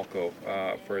Mark Walco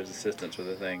for his assistance with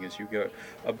the thing. Is he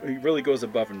really goes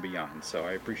above and beyond, so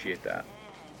I appreciate that.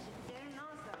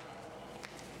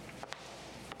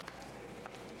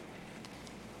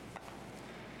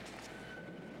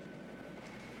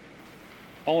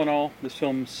 all in all, this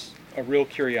film's a real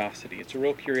curiosity. It's a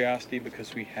real curiosity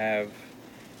because we have,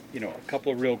 a couple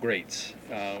of real greats.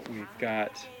 We've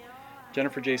got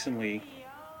Jennifer Jason Leigh,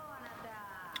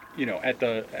 at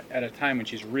a time when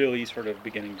she's really sort of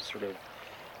beginning to sort of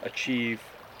achieve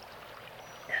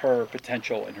her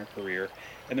potential in her career,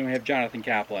 and then we have Jonathan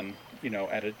Kaplan,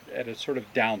 at a sort of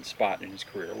down spot in his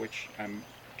career, which I'm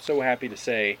so happy to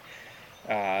say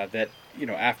that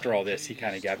after all this, he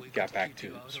kind of got back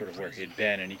to sort of where he had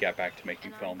been, and he got back to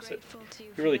making films that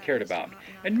he really cared about.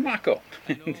 And Mako,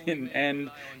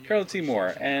 and Carolyn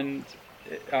Seymour, and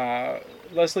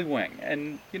Leslie Wing,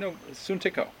 and Sun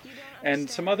Tiko, and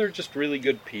some other just really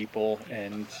good people.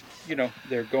 And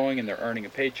they're going and they're earning a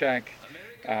paycheck,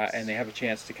 and they have a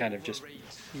chance to kind of just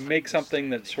make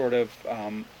something that sort of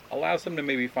allows them to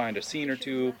maybe find a scene or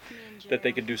two that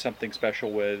they could do something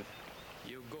special with.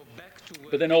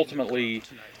 But then ultimately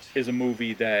is a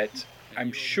movie that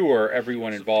I'm sure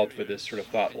everyone involved with this sort of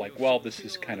thought, like, well, this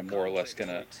is kind of more or less going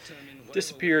to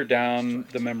disappear down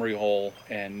the memory hole,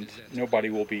 and nobody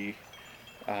will be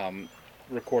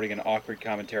recording an awkward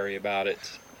commentary about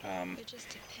it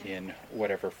in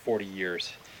whatever 40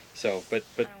 years. So, but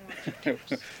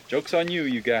joke's on you,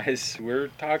 you guys. We're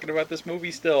talking about this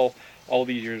movie still all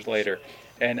these years later.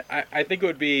 And I think it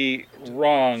would be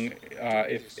wrong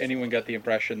if anyone got the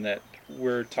impression that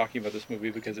we're talking about this movie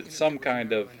because it's some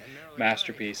kind of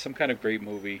masterpiece, some kind of great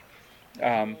movie.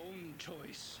 But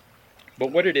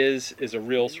what it is a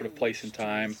real sort of place and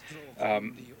time.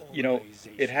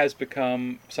 It has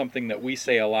become something that we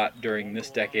say a lot during this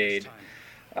decade,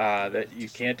 that you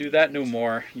can't do that no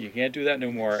more. You can't do that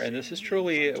no more. And this is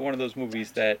truly one of those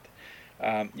movies that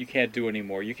you can't do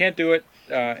anymore. You can't do it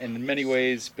in many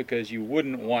ways because you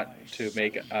wouldn't want to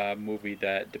make a movie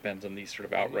that depends on these sort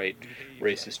of outright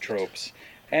racist tropes.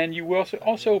 And you will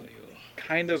also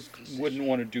kind of wouldn't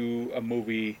want to do a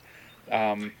movie.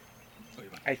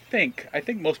 I think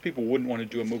most people wouldn't want to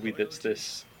do a movie that's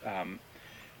this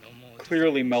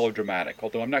clearly melodramatic,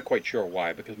 although I'm not quite sure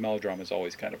why, because melodrama's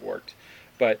always kind of worked.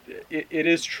 But it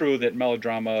is true that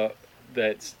melodrama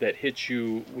that hits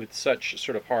you with such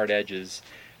sort of hard edges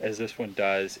as this one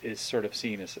does is sort of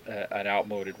seen as an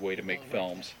outmoded way to make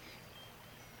films.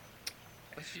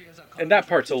 And that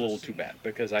part's a little too bad,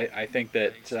 because I think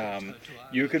that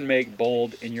you can make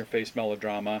bold, in-your-face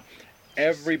melodrama.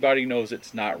 Everybody knows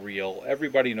it's not real.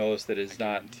 Everybody knows that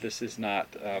this is not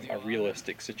a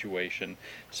realistic situation,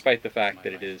 despite the fact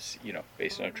that it is,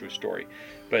 based on a true story.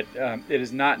 But it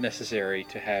is not necessary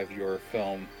to have your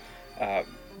film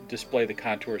display the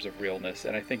contours of realness.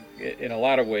 And I think in a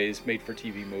lot of ways,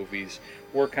 made-for-TV movies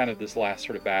were kind of this last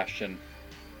sort of bastion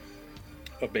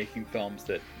of making films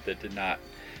that did not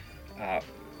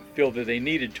feel that they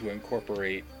needed to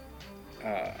incorporate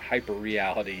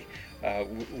hyper-reality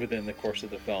within the course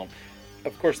of the film.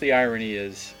 Of course, the irony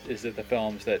is that the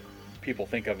films that people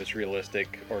think of as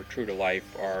realistic or true to life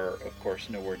are, of course,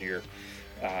 nowhere near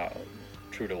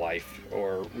true to life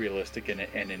or realistic in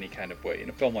any kind of way. And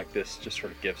a film like this just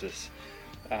sort of gives us,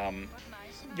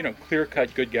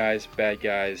 clear-cut good guys, bad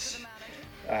guys,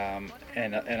 and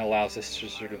allows us to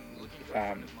sort of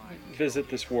visit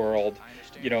this world.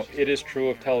 It is true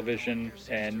of television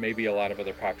and maybe a lot of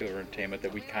other popular entertainment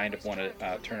that we kind of want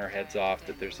to turn our heads off,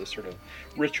 that there's this sort of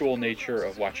ritual nature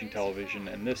of watching television.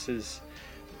 And this is,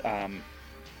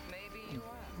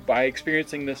 by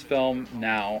experiencing this film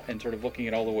now and sort of looking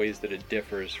at all the ways that it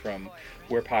differs from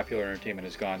where popular entertainment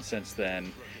has gone since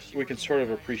then, we can sort of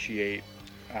appreciate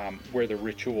where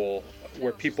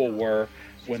people were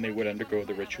when they would undergo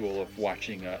the ritual of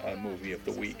watching a movie of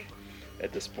the week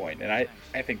at this point. And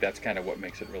I think that's kind of what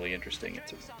makes it really interesting.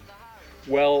 It's a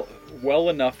well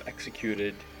enough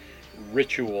executed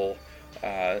ritual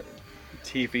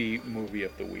TV movie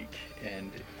of the week,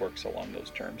 and it works along those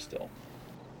terms still.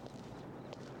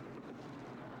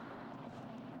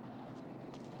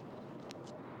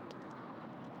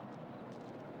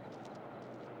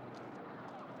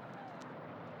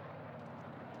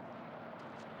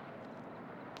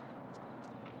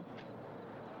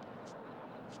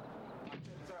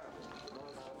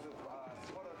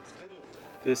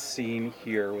 This scene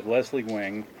here with Leslie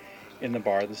Wing in the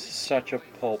bar, this is such a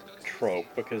pulp trope,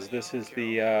 because this is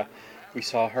we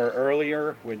saw her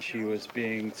earlier when she was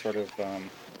being sort of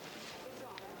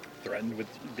threatened with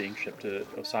being shipped to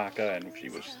Osaka, and she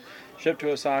was shipped to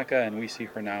Osaka, and we see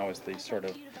her now as the sort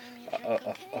of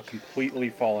a completely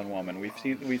fallen woman. We've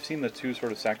seen the two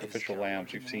sort of sacrificial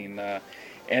lambs. We've seen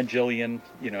Anne Gillian,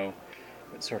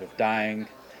 sort of dying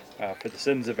for the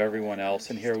sins of everyone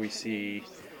else, and here we see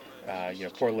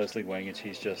poor Leslie Wing, and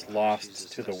she's just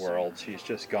lost to the world. She's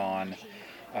just gone,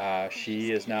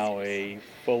 She is now a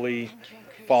fully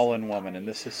fallen woman, and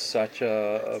this is such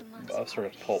a sort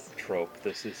of pulp trope.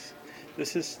 This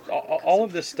is all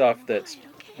of this stuff that's,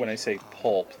 when I say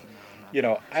pulp,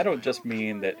 I don't just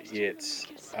mean that it's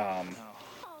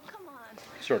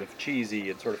sort of cheesy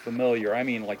and sort of familiar. I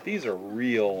mean, like, these are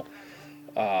real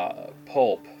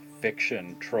pulp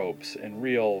fiction tropes and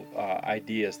real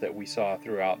ideas that we saw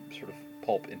throughout sort of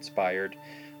pulp inspired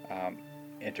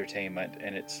entertainment,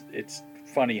 and it's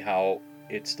funny how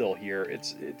it's still here.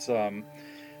 It's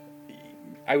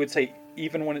I would say,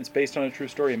 even when it's based on a true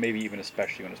story, and maybe even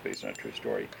especially when it's based on a true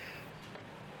story.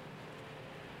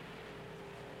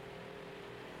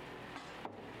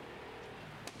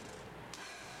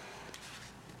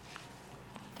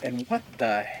 And what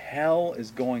the hell is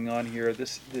going on here?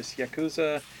 This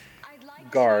Yakuza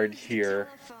guard here,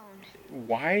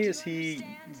 why is he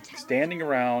standing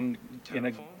around in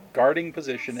a guarding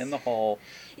position in the hall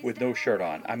with no shirt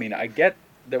on? I mean, I get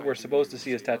that we're supposed to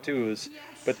see his tattoos,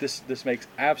 but this makes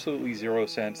absolutely zero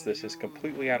sense. This is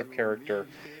completely out of character.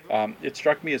 It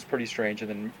struck me as pretty strange, and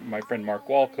then my friend Mark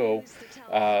Walco,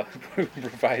 who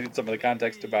provided some of the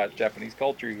context about Japanese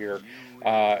culture here,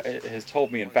 has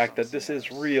told me, in fact, that this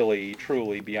is really,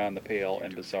 truly beyond the pale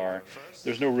and bizarre.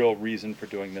 There's no real reason for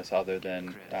doing this other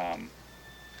than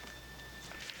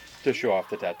to show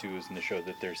off the tattoos and to show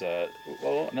that there's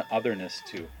an otherness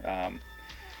too.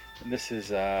 And this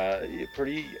is a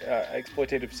pretty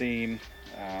exploitative scene.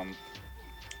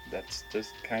 That's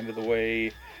just kind of the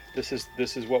way. This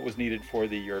is what was needed for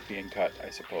the European cut, I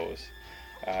suppose,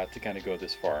 to kind of go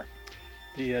this far.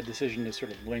 The decision to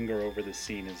sort of linger over this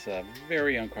scene is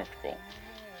very uncomfortable.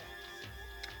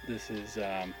 This is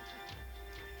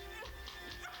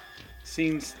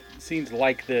scenes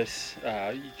like this,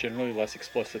 generally less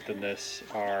explicit than this,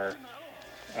 have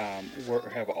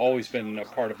always been a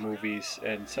part of movies,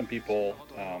 and some people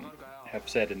have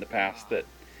said in the past that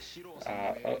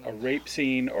a rape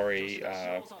scene or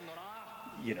a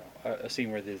scene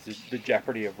where there's the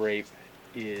jeopardy of rape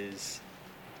has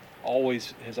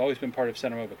always been part of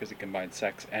cinema because it combines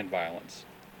sex and violence.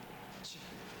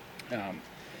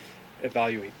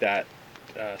 Evaluate that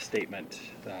statement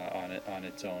on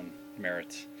its own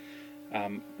merits.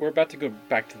 We're about to go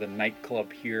back to the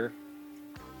nightclub here,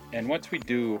 and once we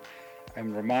do,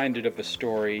 I'm reminded of a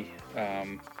story.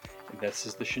 This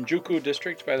is the Shinjuku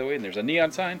district, by the way, and there's a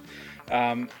neon sign.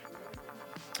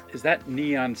 Is that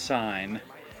neon sign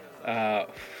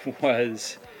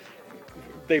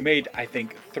they made, I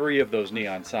think, 3 of those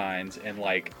neon signs, and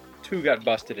like 2 got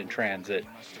busted in transit,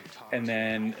 and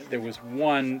then there was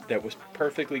one that was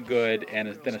perfectly good, and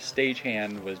then a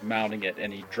stagehand was mounting it,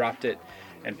 and he dropped it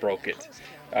and broke it,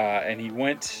 and he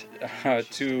went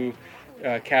to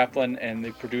Kaplan and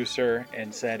the producer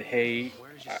and said, "Hey,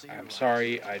 I'm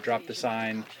sorry, I dropped the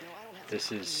sign.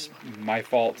 This is my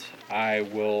fault. I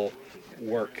will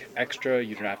work extra.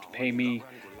 You don't have to pay me.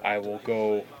 I will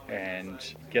go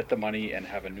and get the money and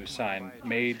have a new sign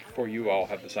made for you. I'll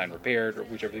have the sign repaired," or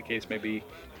whichever the case may be.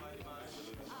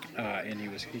 And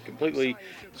he completely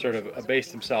sort of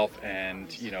abased himself,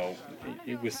 and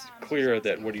it was clear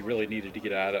that what he really needed to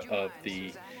get out of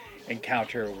the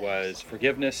encounter was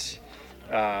forgiveness,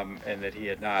 and that he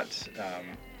had not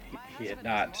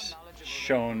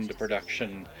shown the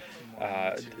production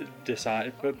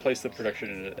placed the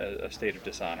production in a state of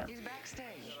dishonor.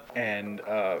 And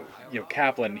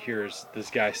Kaplan hears this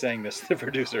guy saying this to the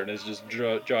producer, and his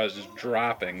jaw is just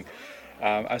dropping.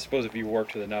 I suppose if you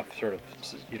worked with enough sort of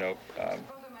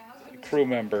crew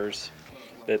members,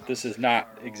 that this is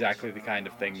not exactly the kind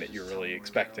of thing that you're really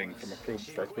expecting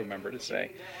for a crew member to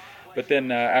say. But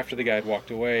then after the guy had walked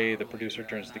away, the producer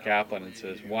turns to Kaplan and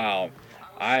says, "Wow,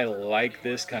 I like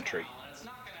this country."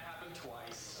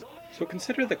 So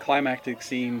consider the climactic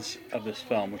scenes of this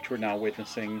film, which we're now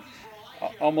witnessing,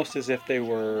 almost as if they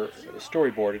were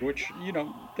storyboarded, which,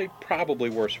 they probably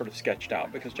were sort of sketched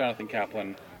out, because Jonathan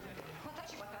Kaplan,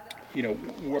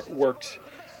 worked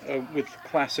with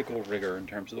classical rigor in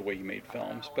terms of the way he made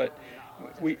films. But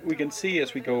we can see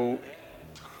as we go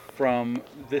from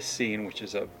this scene, which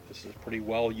is this is a pretty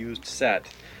well used set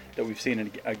that we've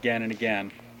seen again and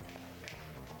again.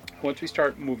 Once we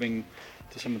start moving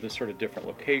to some of the sort of different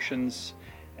locations,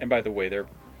 and by the way, they're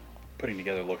putting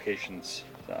together locations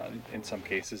in some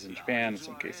cases in Japan, in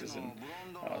some cases in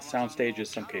sound stages,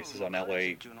 some cases on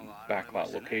LA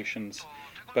backlot locations,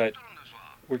 but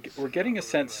we're getting a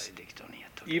sense,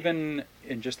 even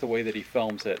in just the way that he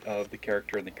films it, of the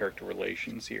character and the character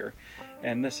relations here.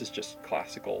 And this is just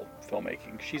classical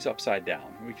filmmaking. She's upside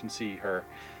down. We can see her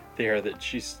there, that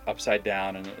she's upside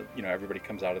down, and everybody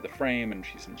comes out of the frame and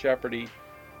she's in jeopardy.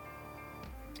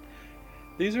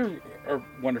 these are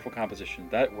wonderful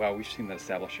compositions. Wow, we've seen that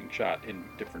establishing shot in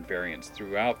different variants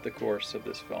throughout the course of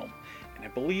this film. And I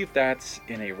believe that's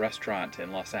in a restaurant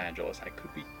in Los Angeles. I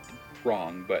could be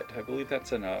wrong, but I believe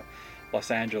that's in a Los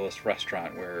Angeles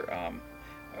restaurant where I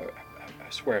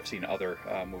swear I've seen other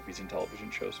movies and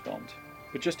television shows filmed.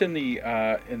 But just in the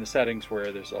settings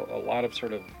where there's a lot of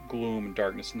sort of gloom and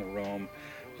darkness in the room,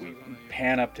 we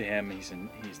pan up to him. He's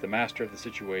the master of the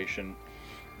situation.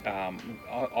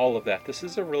 All of that. This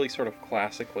is a really sort of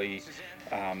classically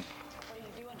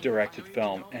directed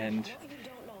film, and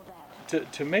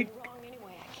to make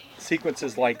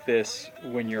sequences like this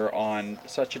when you're on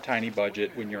such a tiny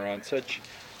budget, when you're on such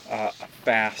a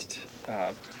fast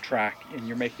track, and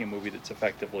you're making a movie that's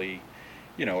effectively,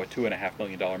 a $2.5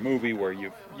 million movie where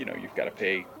you've got to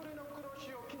pay,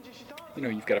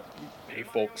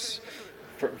 folks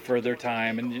for their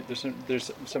time, and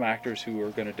there's some actors who are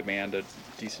going to demand a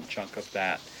decent chunk of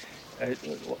that. I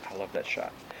love that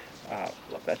shot.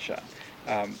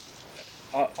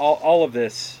 All of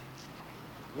this.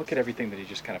 Look at everything that he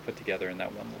just kind of put together in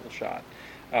that one little shot.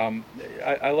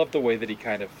 I love the way that he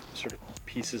kind of sort of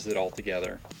pieces it all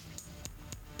together.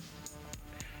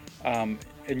 And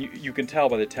you can tell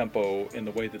by the tempo and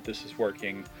the way that this is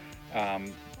working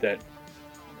that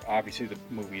obviously the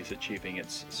movie is achieving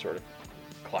its sort of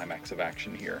climax of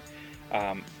action here.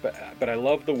 But I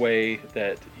love the way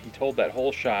that he told that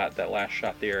whole shot, that last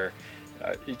shot there,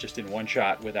 just in one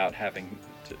shot without having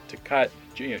to cut.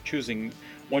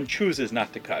 One chooses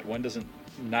not to cut. One doesn't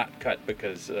not cut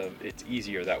because it's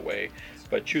easier that way,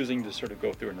 but choosing to sort of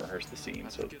go through and rehearse the scene,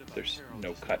 so there's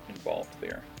no cut involved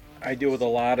there. I deal with a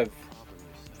lot of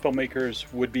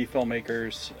filmmakers, would-be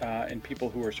filmmakers, and people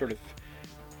who are sort of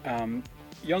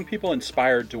young people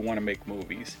inspired to want to make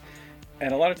movies.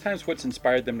 And a lot of times what's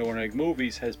inspired them to want to make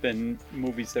movies has been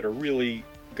movies that are really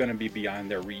going to be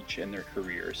beyond their reach in their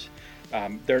careers.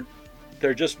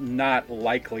 They're just not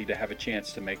likely to have a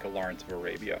chance to make a Lawrence of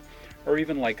Arabia, or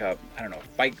even like a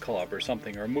Fight Club or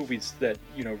something, or movies that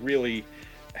really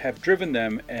have driven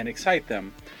them and excite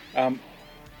them.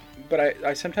 But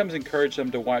I sometimes encourage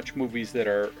them to watch movies that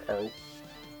are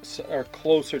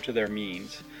closer to their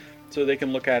means, so they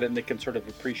can look at it and they can sort of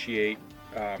appreciate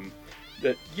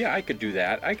that. Yeah, I could do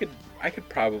that. I could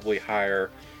probably hire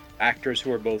actors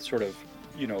who are both sort of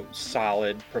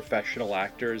solid professional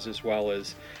actors, as well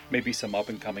as maybe some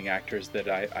up-and-coming actors that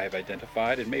I've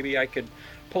identified, and maybe I could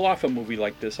pull off a movie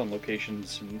like this on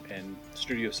locations and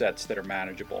studio sets that are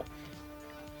manageable.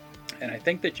 And I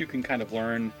think that you can kind of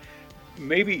learn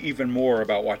maybe even more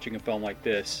about watching a film like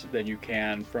this than you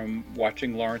can from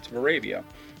watching Lawrence of Arabia,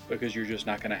 because you're just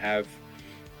not going to have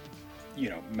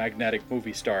magnetic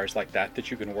movie stars like that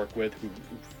you can work with who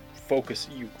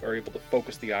you are able to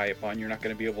focus the eye upon. You're not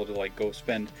going to be able to go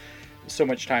spend so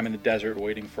much time in the desert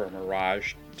waiting for a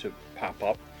mirage to pop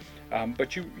up.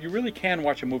 But you really can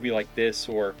watch a movie like this,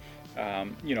 or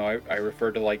I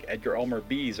referred to Edgar Ulmer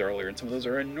Bees earlier, and some of those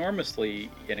are enormously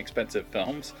inexpensive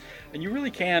films, and you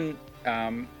really can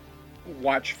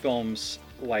watch films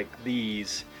like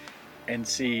these and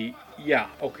see, yeah,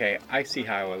 okay, I see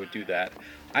how I would do that.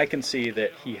 I can see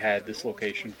that he had this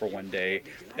location for one day,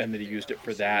 and that he used it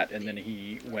for that, and then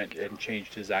he went and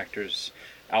changed his actors'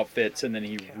 outfits, and then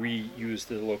he reused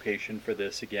the location for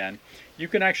this again. You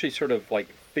can actually sort of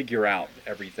figure out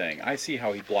everything. I see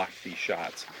how he blocked these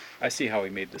shots. I see how he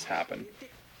made this happen.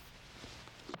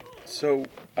 So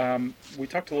we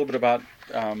talked a little bit about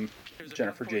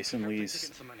Jennifer Jason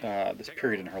Leigh's this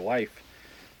period in her life.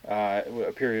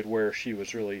 A period where she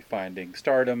was really finding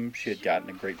stardom. She had gotten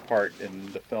a great part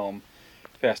in the film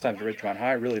Fast Times at Ridgemont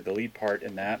High, really the lead part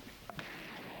in that.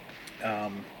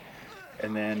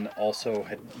 And then also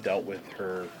had dealt with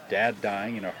her dad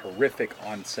dying in a horrific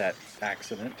on-set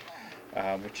accident,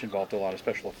 which involved a lot of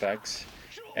special effects.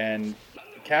 And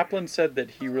Kaplan said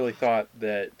that he really thought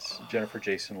that Jennifer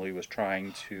Jason Leigh was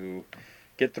trying to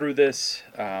get through this,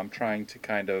 trying to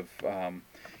kind of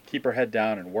keep her head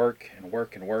down and work and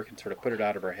sort of put it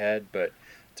out of her head. But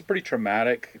it's a pretty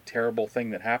traumatic, terrible thing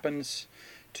that happens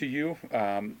to you.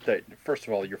 That first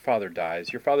of all, your father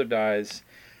dies. Your father dies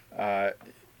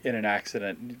in an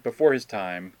accident before his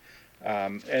time,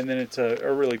 and then it's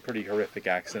a really pretty horrific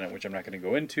accident, which I'm not going to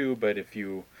go into. But if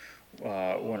you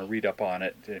want to read up on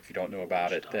it, if you don't know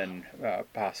about it, then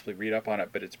possibly read up on it.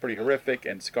 But it's pretty horrific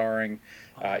and scarring,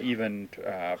 even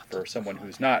for someone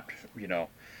who's not,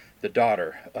 the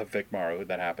daughter of Vic Morrow, who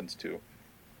that happens to.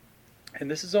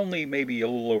 And this is only maybe a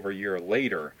little over a year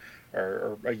later,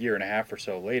 or a year and a half or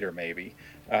so later, maybe,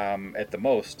 at the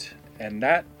most. And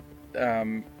that,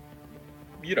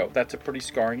 that's a pretty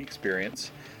scarring experience.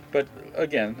 But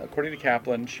again, according to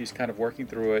Kaplan, she's kind of working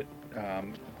through it,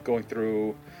 going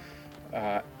through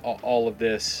all of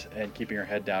this and keeping her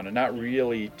head down and not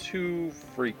really too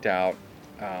freaked out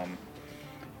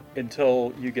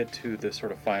until you get to this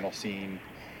sort of final scene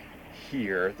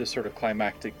here, this sort of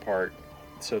climactic part.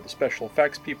 So the special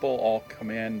effects people all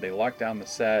come in, they lock down the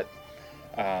set.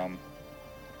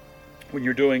 When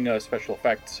you're doing special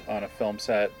effects on a film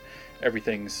set,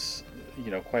 everything's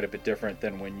quite a bit different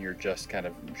than when you're just kind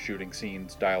of shooting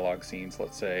scenes, dialogue scenes,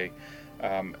 let's say.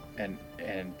 And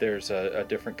there's a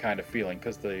different kind of feeling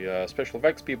because the special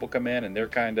effects people come in and they're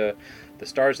kind of the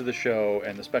stars of the show,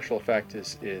 and the special effect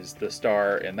is the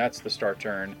star, and that's the star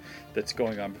turn that's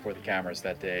going on before the cameras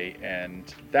that day.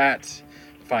 And that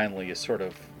finally is sort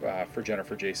of for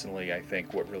Jennifer Jason Leigh, I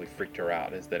think what really freaked her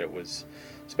out is that it was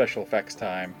special effects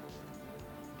time,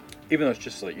 even though it's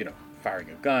just like firing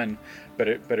a gun, but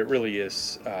it really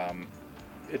is.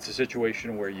 It's a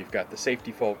situation where you've got the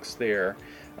safety folks there,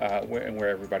 where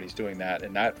everybody's doing that,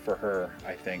 and that for her,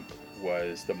 I think,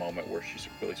 was the moment where she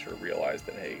really sort of realized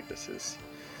that, hey, this is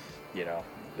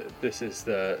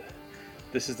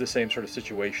the same sort of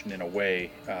situation in a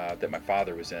way that my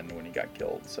father was in when he got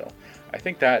killed. So I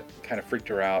think that kind of freaked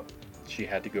her out. She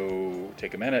had to go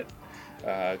take a minute,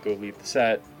 go leave the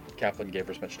set. Kaplan gave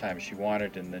her as much time as she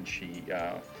wanted, and then she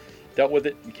dealt with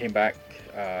it and came back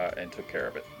and took care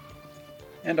of it.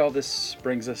 And all this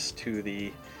brings us to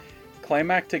the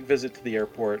climactic visit to the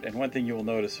airport. And one thing you will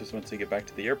notice is once we get back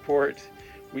to the airport,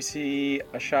 we see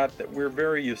a shot that we're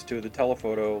very used to, the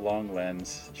telephoto long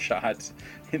lens shot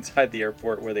inside the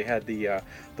airport, where they had the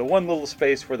one little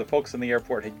space where the folks in the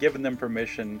airport had given them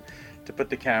permission to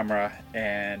put the camera,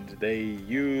 and they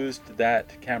used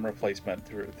that camera placement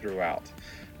throughout.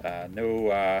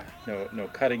 No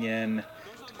cutting in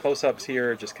to close-ups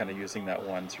here, just kind of using that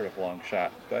one sort of long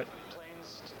shot. But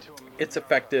it's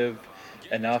effective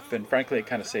enough, and frankly, it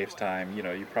kind of saves time.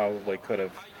 You probably could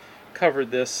have covered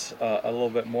this a little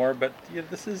bit more, but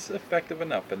this is effective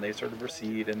enough, and they sort of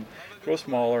recede and grow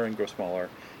smaller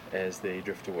as they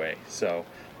drift away. So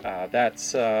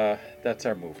that's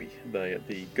our movie.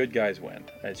 The good guys win,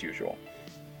 as usual.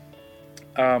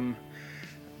 And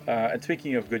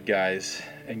speaking of good guys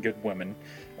and good women,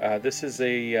 this is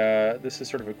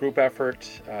sort of a group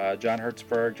effort.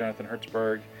 Jonathan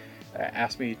Hertzberg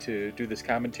asked me to do this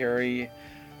commentary,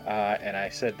 and I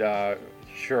said,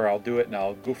 sure, I'll do it, and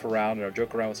I'll goof around and I'll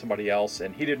joke around with somebody else.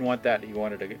 And he didn't want that. He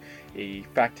wanted a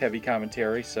fact-heavy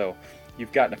commentary. So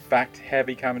you've gotten a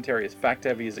fact-heavy commentary, as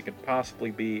fact-heavy as it could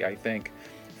possibly be, I think,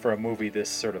 for a movie this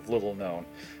sort of little known.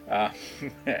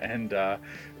 And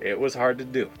it was hard to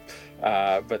do.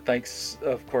 But thanks,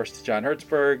 of course, to John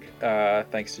Hertzberg.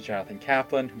 Thanks to Jonathan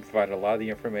Kaplan, who provided a lot of the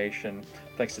information.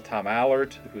 Thanks to Tom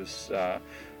Allard, whose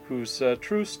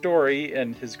true story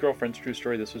and his girlfriend's true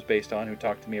story this was based on, who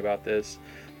talked to me about this.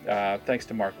 Thanks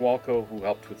to Mark Walko, who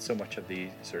helped with so much of the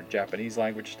sort of Japanese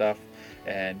language stuff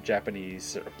and Japanese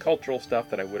sort of cultural stuff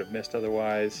that I would have missed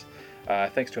otherwise.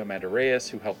 Thanks to Amanda Reyes,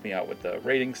 who helped me out with the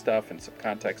rating stuff and some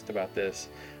context about this.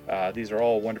 These are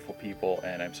all wonderful people,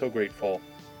 and I'm so grateful.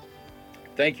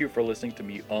 Thank you for listening to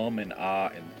me and ah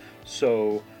and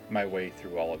so my way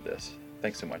through all of this.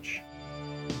 Thanks so much.